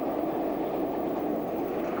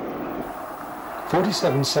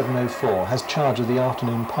 (47704) has charge of the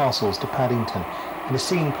afternoon parcels to Paddington and is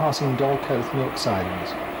seen passing Dolcoath milk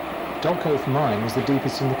sidings. Dolcoath mine was the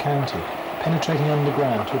deepest in the county, penetrating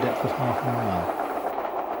underground to a depth of half a mile.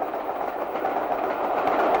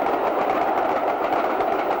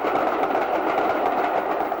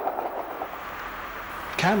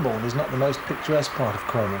 Camborne is not the most picturesque part of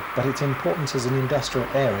Cornwall, but its importance as an industrial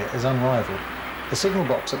area is unrivalled. The signal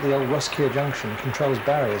box at the old Ruskia Junction controls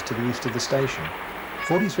barriers to the east of the station.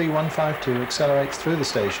 43152 accelerates through the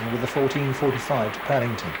station with the 1445 to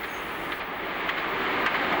Paddington.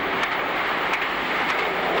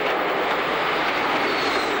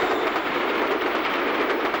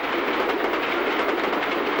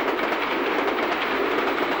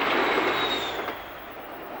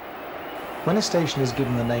 When a station is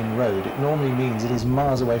given the name road, it normally means it is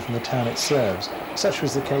miles away from the town it serves. Such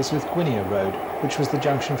was the case with Gwynia Road, which was the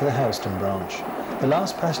junction for the Helston branch. The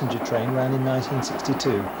last passenger train ran in 1962,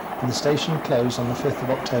 and the station closed on the 5th of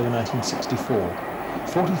October 1964.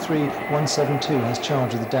 43172 has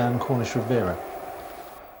charge of the Down Cornish Riviera.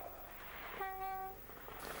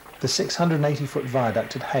 The 680-foot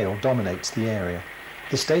viaduct at Hale dominates the area.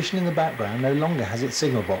 The station in the background no longer has its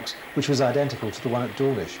signal box, which was identical to the one at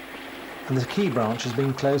Dawlish, and the Key branch has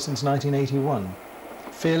been closed since 1981.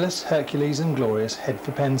 Fearless, Hercules and Glorious head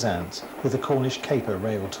for Penzance with the Cornish Caper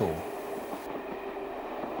rail tour.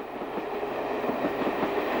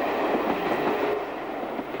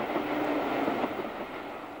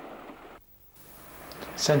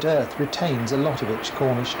 St Erth retains a lot of its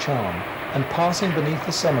Cornish charm, and passing beneath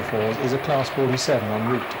the semaphores is a Class 47 en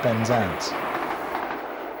route to Penzance.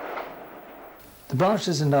 The branch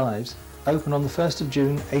to St Ives opened on the 1st of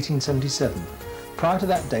June 1877. Prior to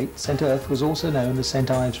that date, St Erth was also known as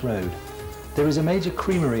St Ives Road. There is a major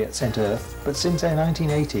creamery at St Erth, but since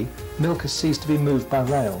 1980, milk has ceased to be moved by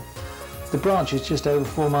rail. The branch is just over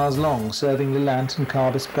 4 miles long, serving Lelant and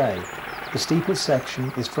Carbis Bay. The steepest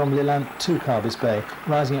section is from Lelant to Carbis Bay,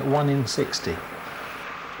 rising at 1 in 60.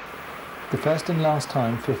 The first and last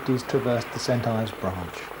time 50s traversed the St Ives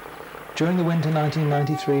branch. During the winter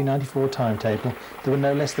 1993-94 timetable, there were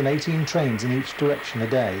no less than 18 trains in each direction a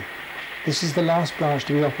day. This is the last branch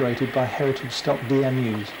to be operated by heritage stock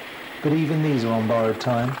DMUs, but even these are on borrowed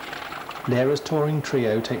time. Lera's touring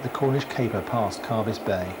trio take the Cornish Caper past Carbis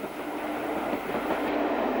Bay.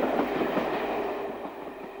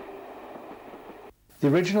 The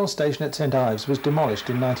original station at St Ives was demolished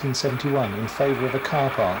in 1971 in favour of a car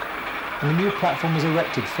park, and a new platform was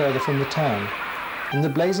erected further from the town. In the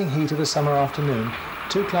blazing heat of a summer afternoon,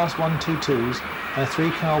 2 Class 122s and a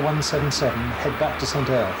 3-car 177 head back to St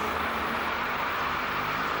Erth.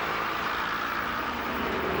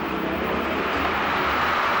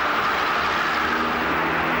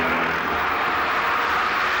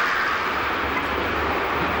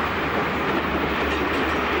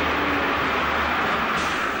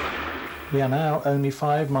 We are now only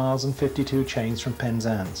 5 miles and 52 chains from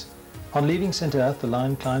Penzance. On leaving St Earth, the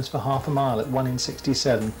line climbs for half a mile at 1 in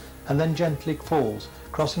 67 and then gently falls,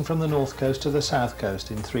 crossing from the north coast to the south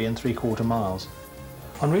coast in 3 3/4 miles.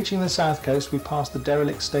 On reaching the south coast, we pass the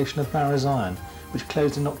derelict station of Marazion, which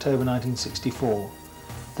closed in October 1964.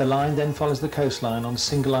 The line then follows the coastline on a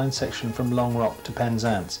single line section from Long Rock to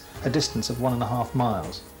Penzance, a distance of 1.5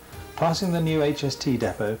 miles, passing the new HST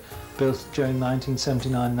depot built during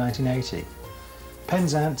 1979-1980.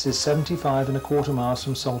 Penzance is 75.25 miles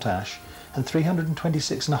from Saltash and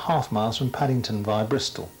 326.5 miles from Paddington via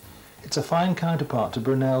Bristol. It's a fine counterpart to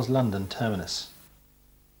Brunel's London terminus.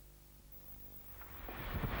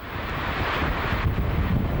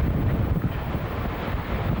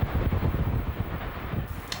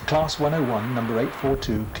 Class 101, number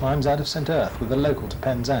 842, climbs out of St Earth with a local to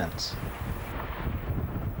Penzance.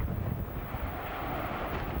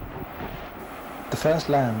 The first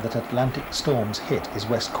land that Atlantic storms hit is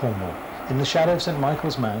West Cornwall. In the shadow of St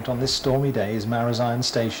Michael's Mount on this stormy day is Marazion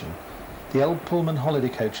Station. The old Pullman holiday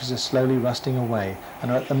coaches are slowly rusting away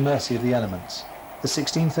and are at the mercy of the elements. The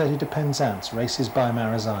 1630 to Penzance races by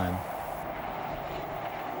Marazion.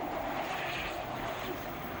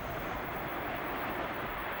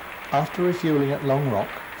 After refuelling at Long Rock,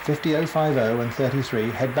 50050 and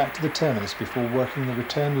 33 head back to the terminus before working the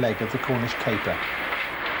return leg of the Cornish caper.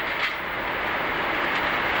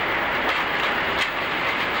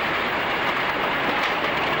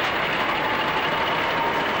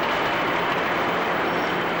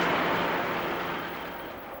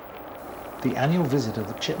 The annual visit of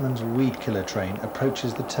the Chipman's Weed Killer train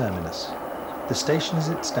approaches the terminus. The station as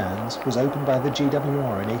it stands was opened by the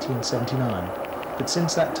GWR in 1879, but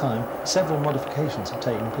since that time several modifications have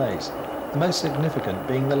taken place, the most significant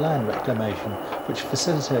being the land reclamation which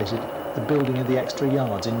facilitated the building of the extra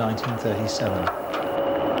yards in 1937.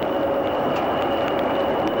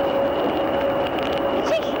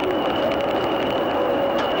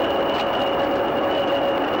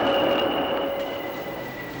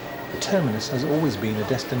 The terminus has always been a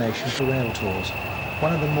destination for rail tours,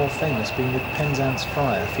 one of the more famous being the Penzance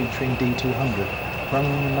Friar featuring D200, run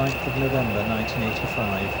on the 9th of November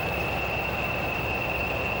 1985.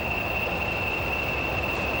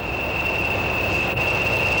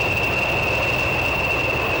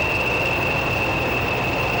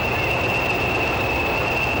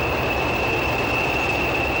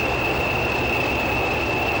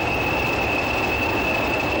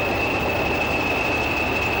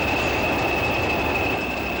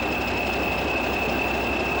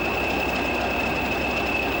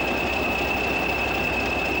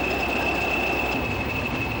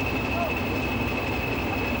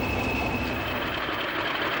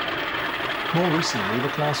 More recently, the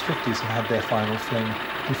Class 50s have had their final fling,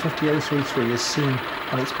 and 50033 is seen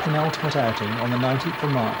on its penultimate outing on the 19th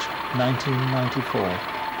of March 1994.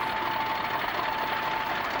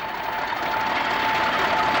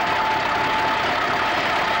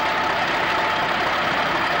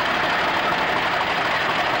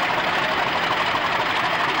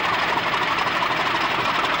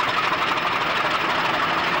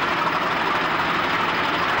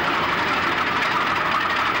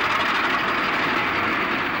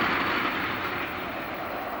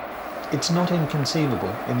 It's not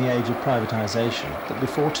inconceivable in the age of privatisation that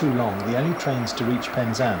before too long the only trains to reach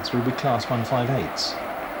Penzance will be Class 158s.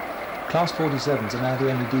 Class 47s are now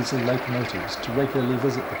the only diesel locomotives to regularly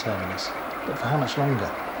visit the terminus, but for how much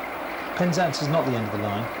longer? Penzance is not the end of the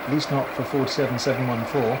line, at least not for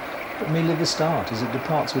 47714, but merely the start as it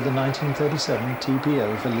departs with the 1937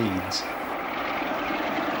 TPO for Leeds.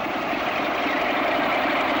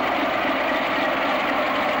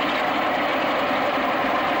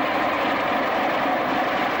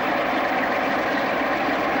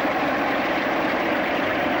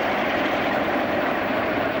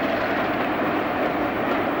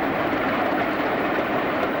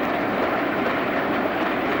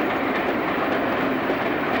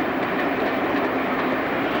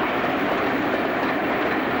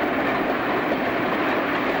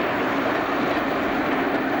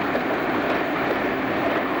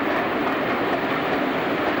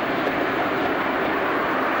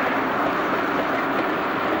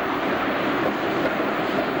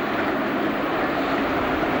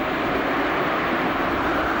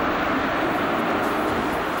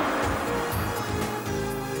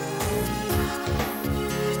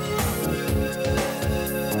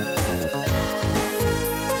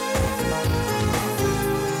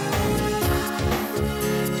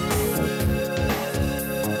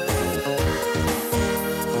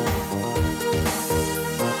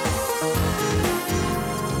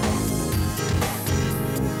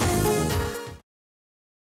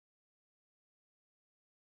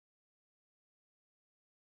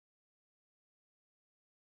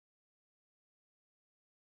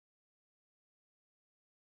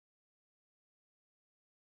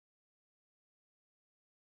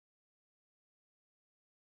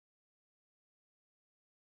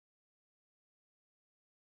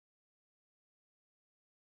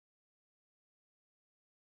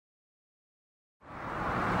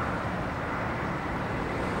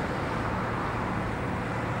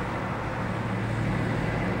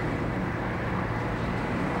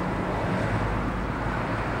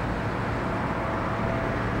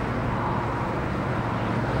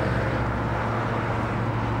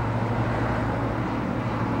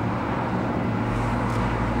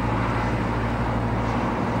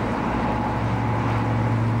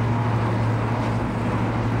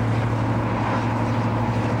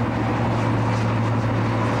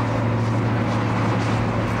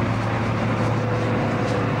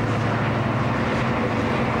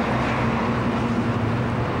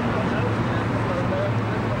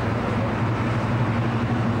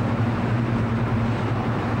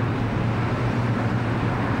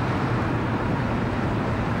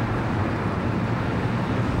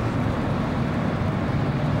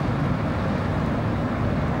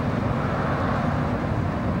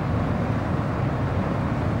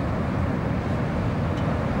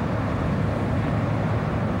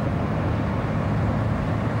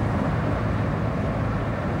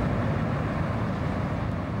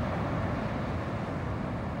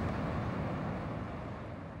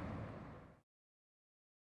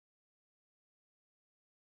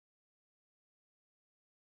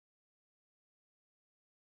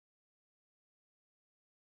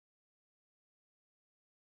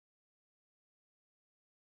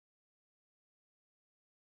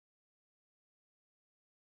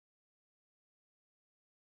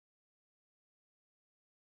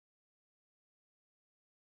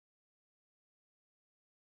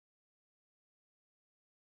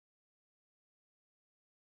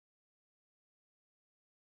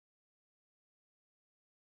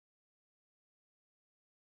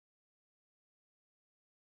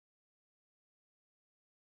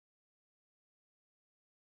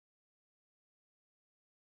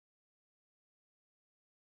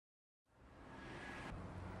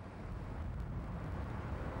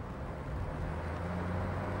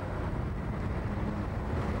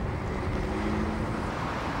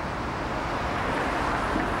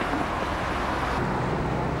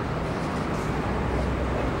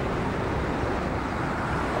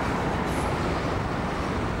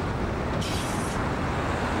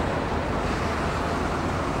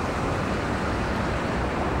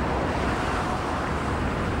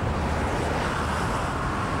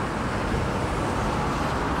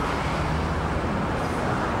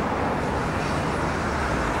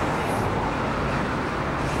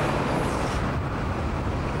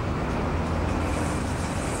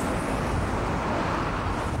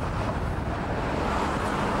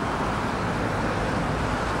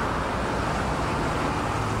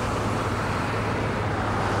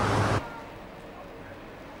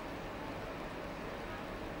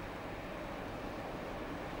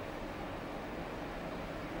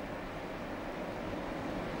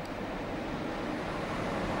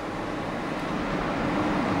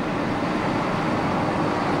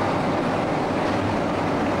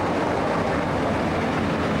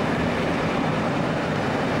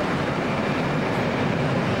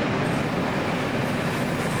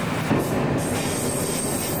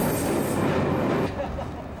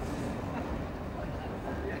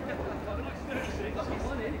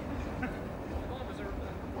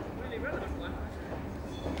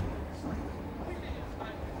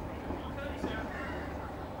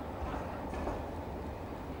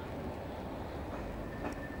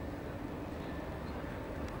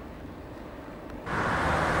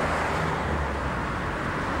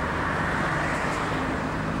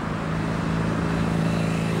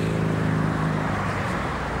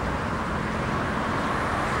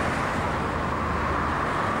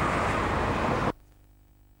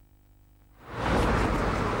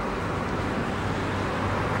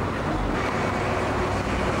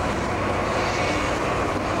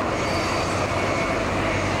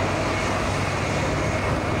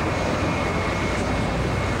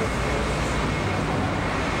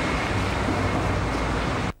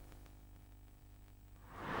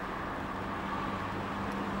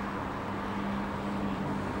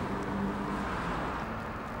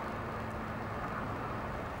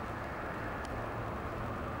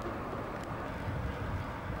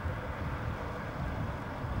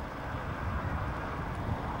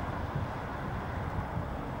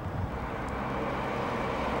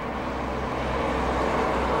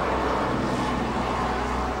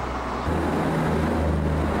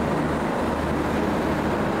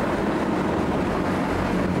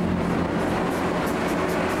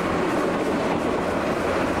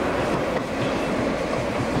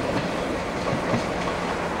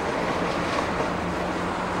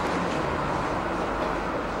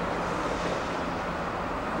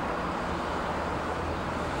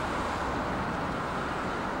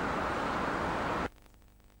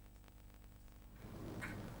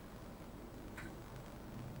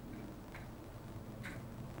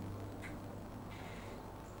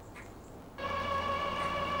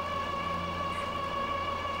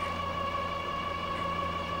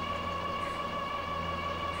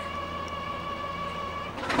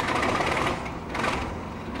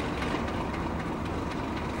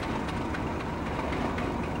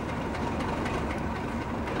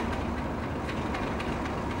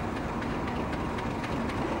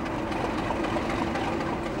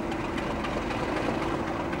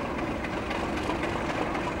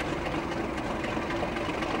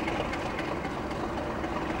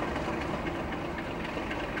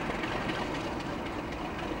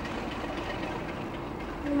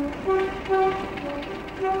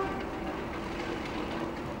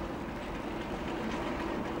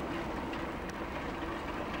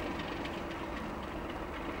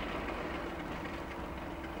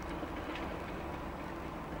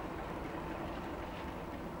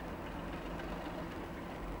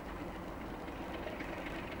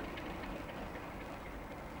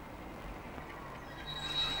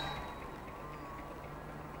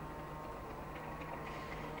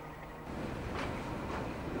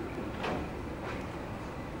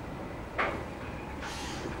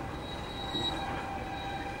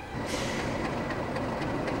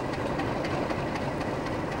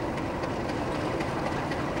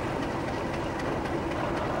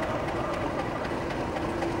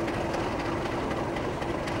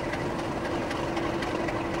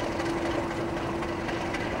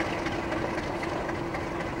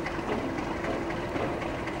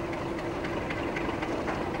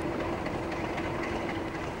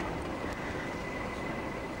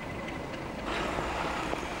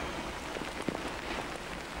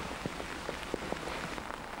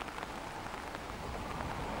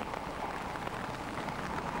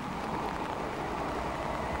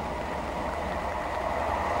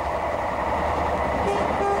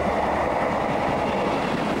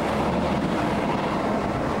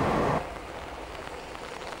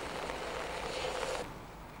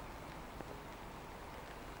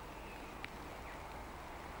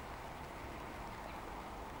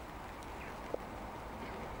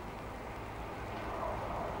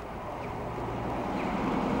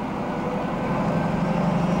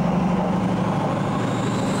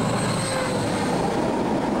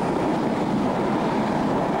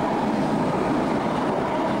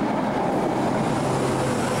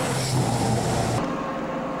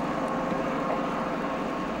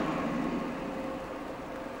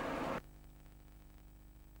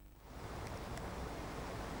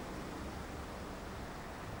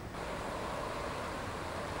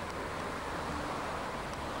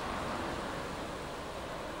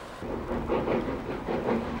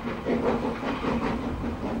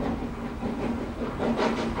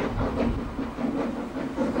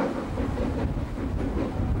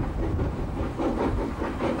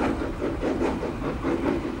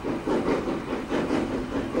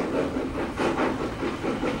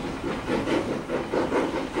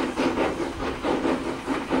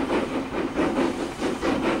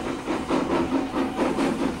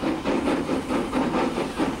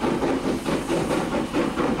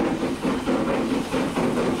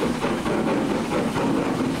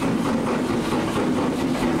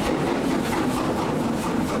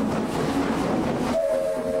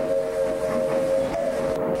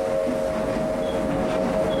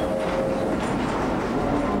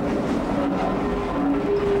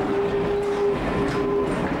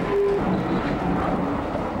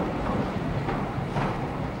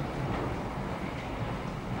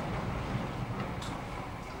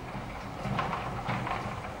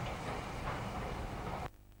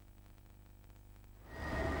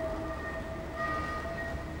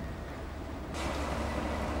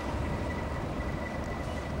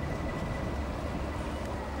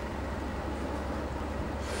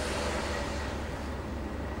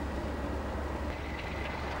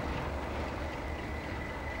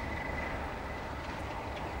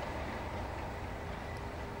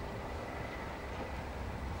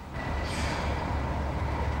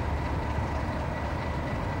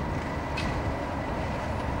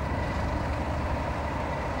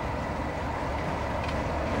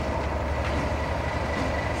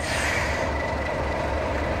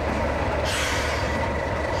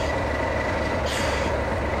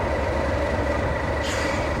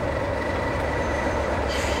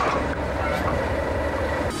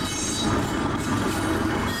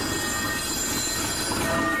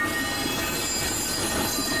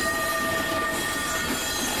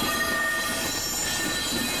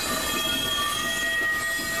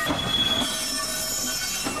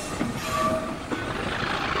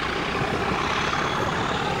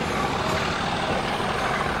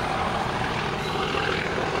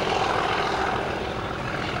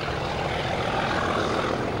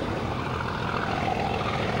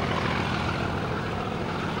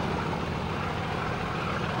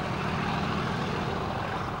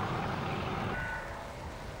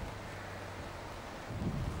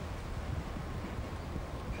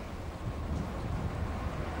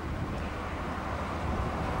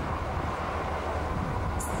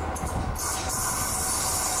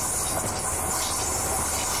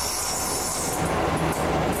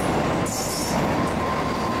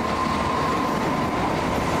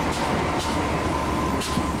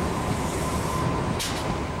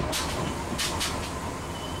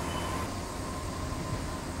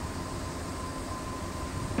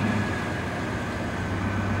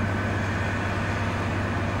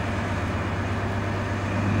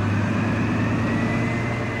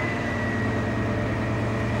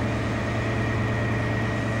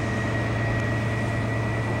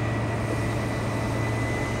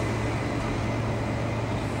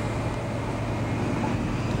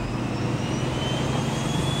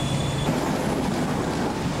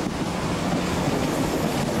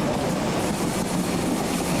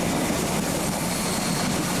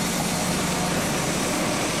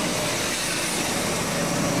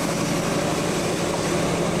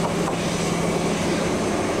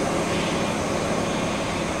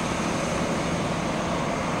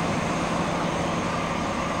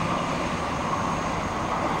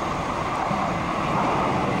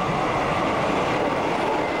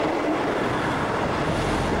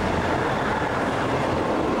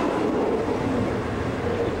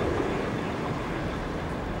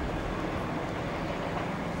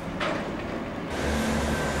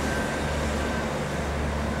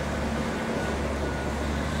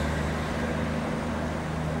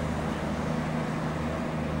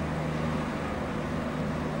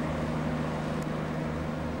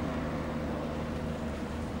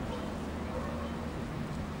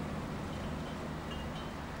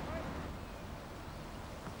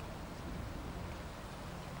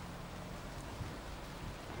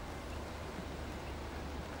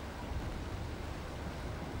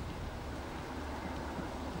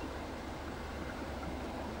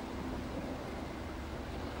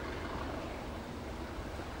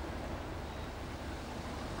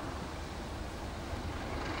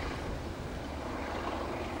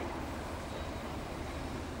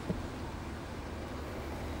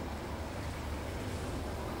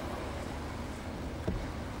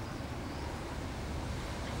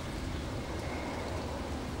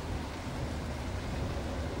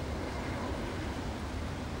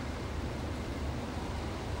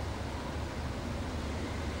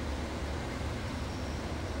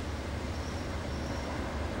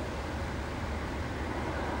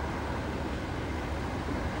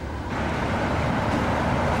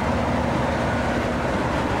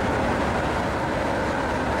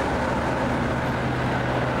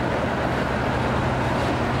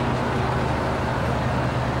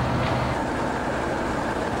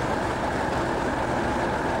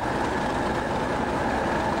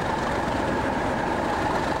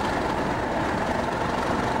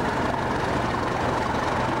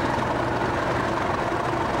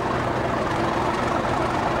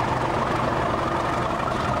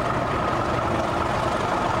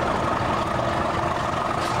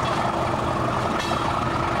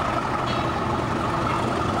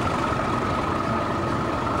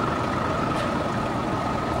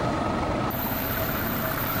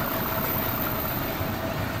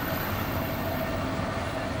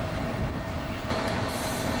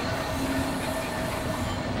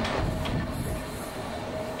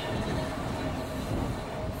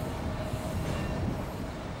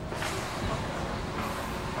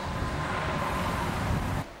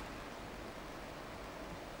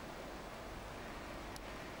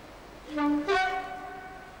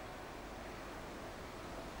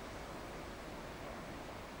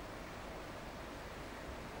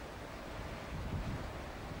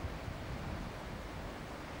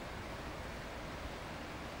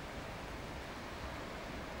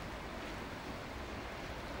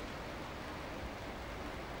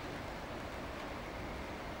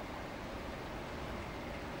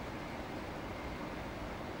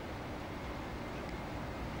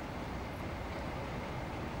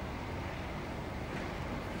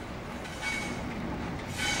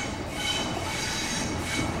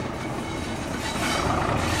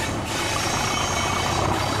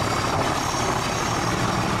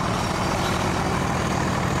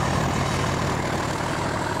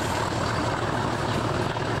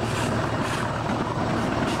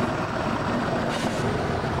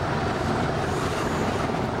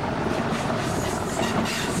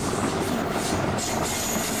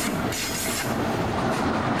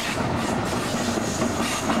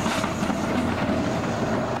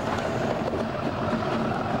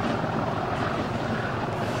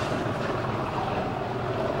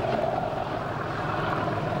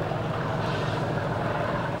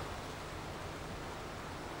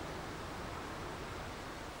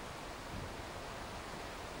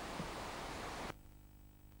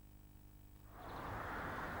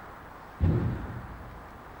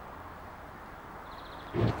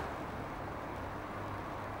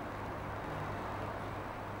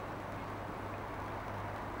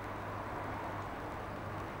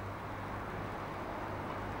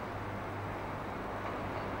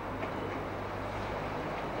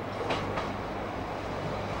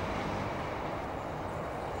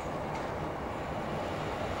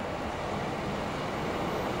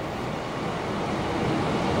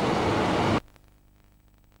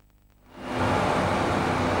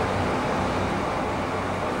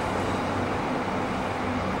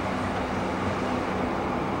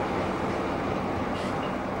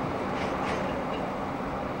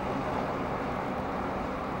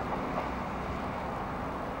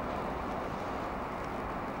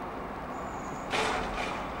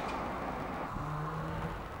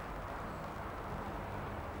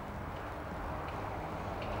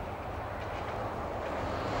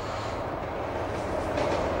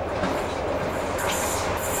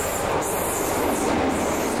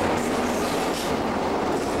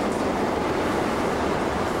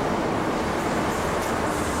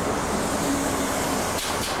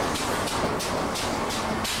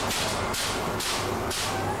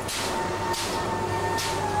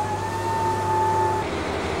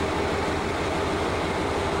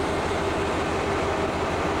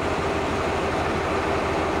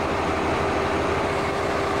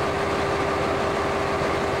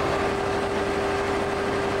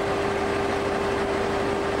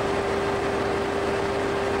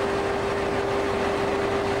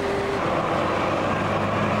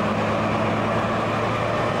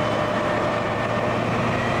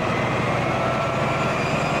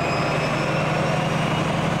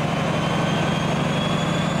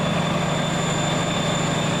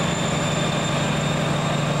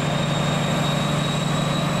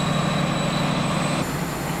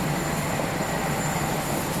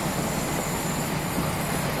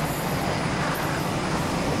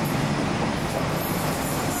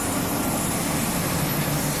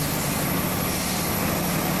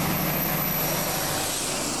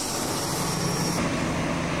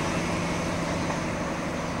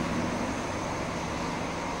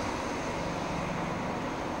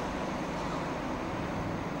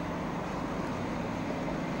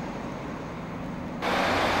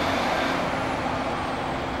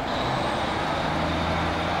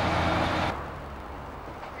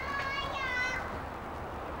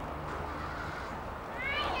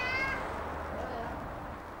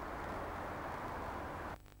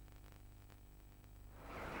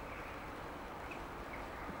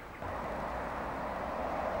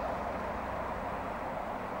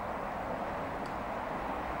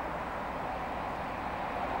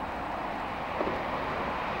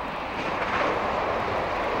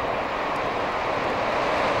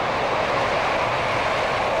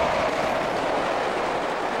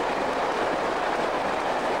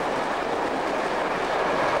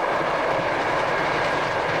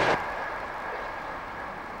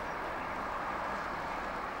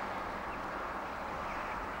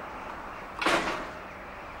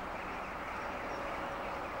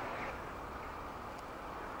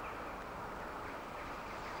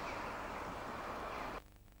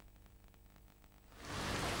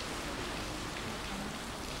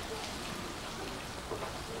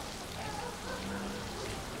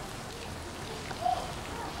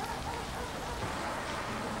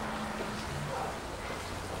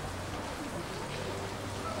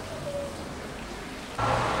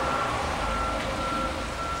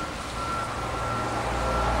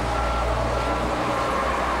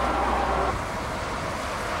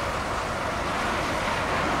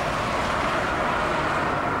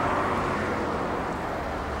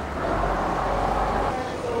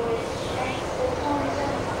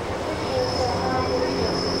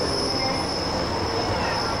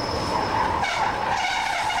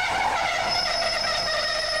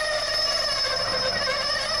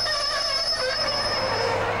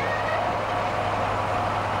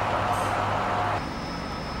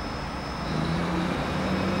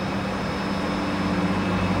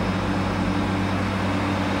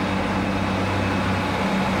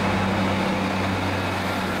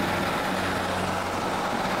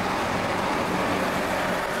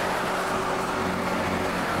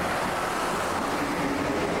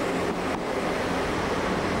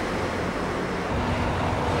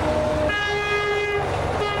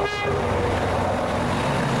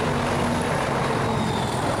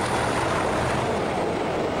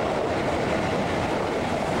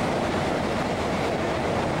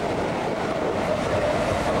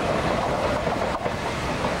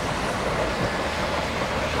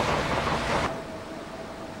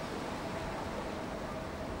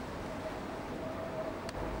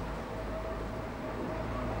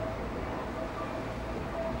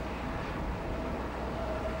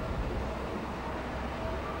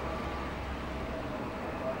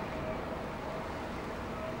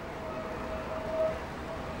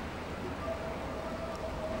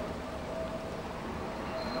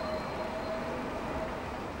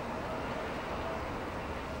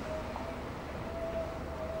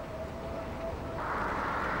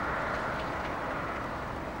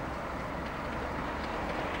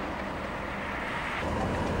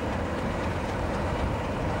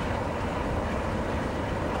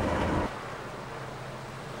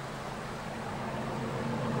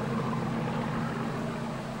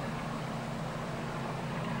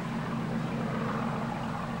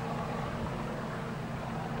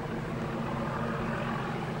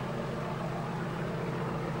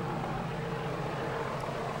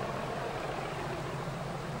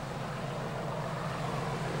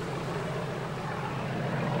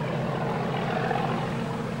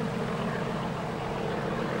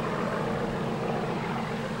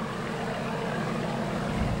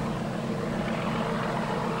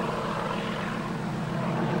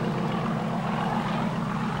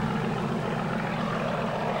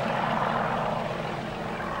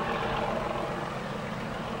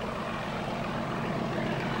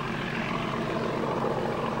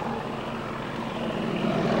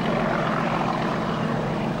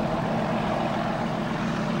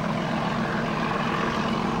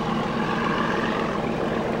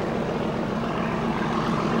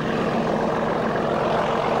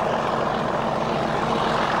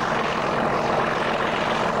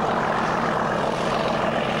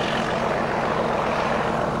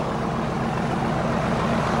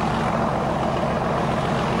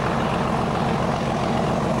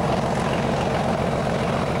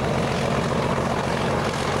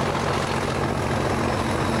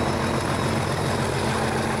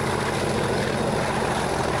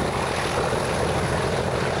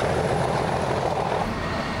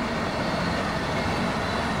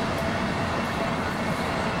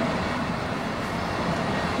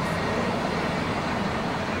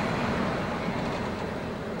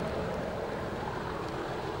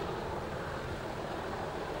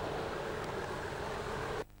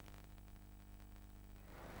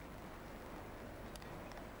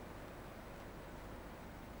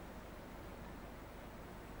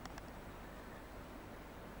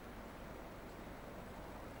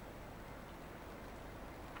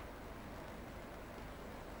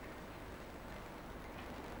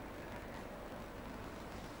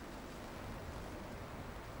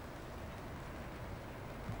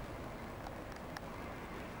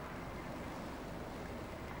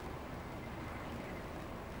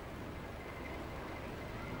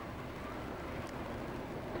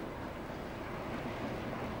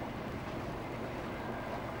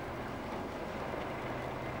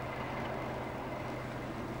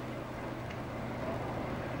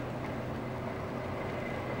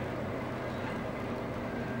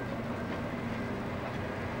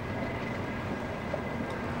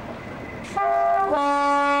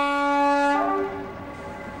 Thank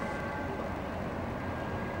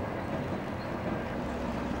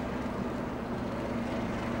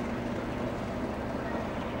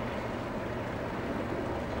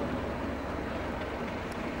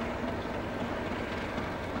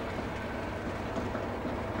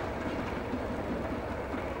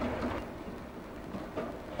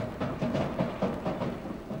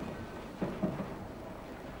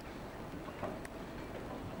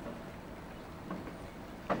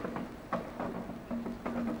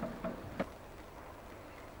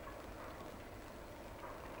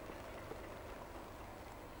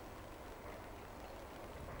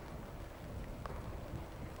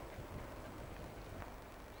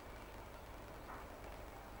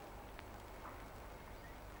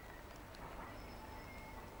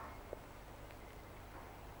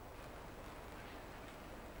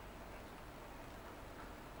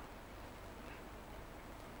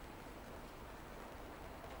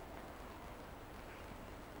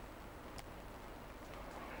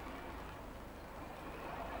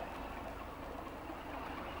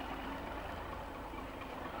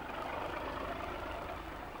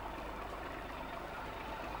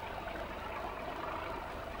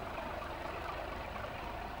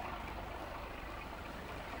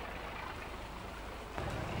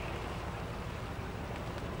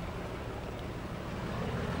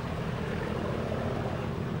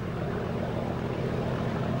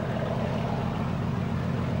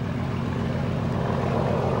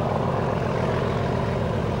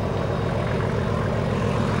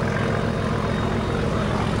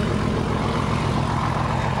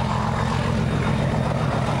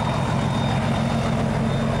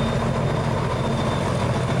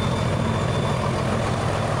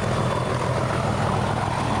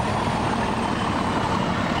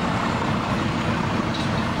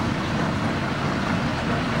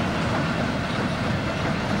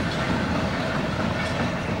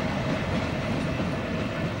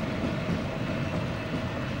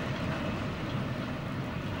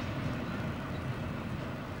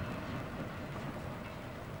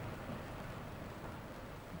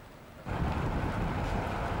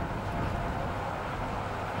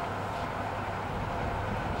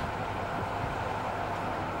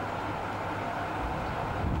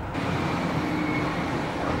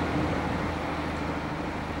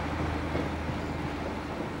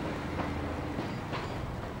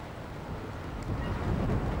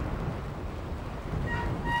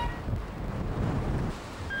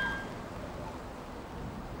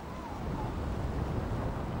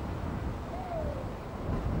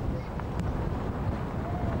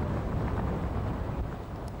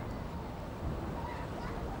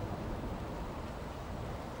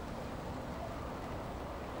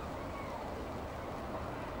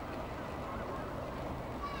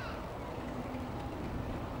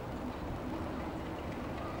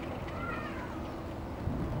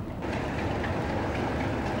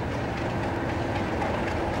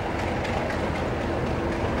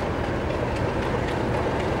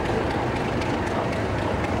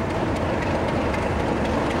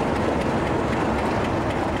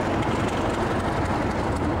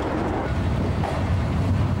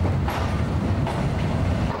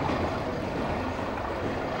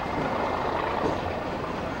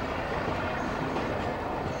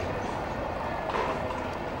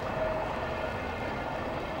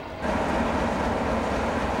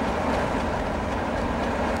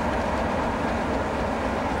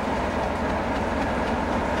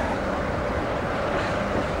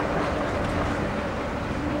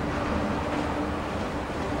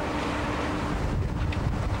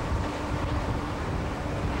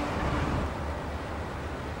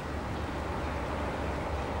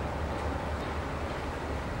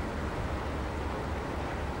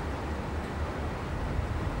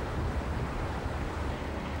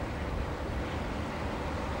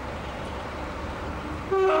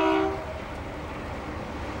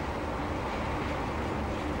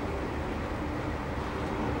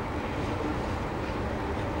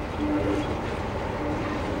you.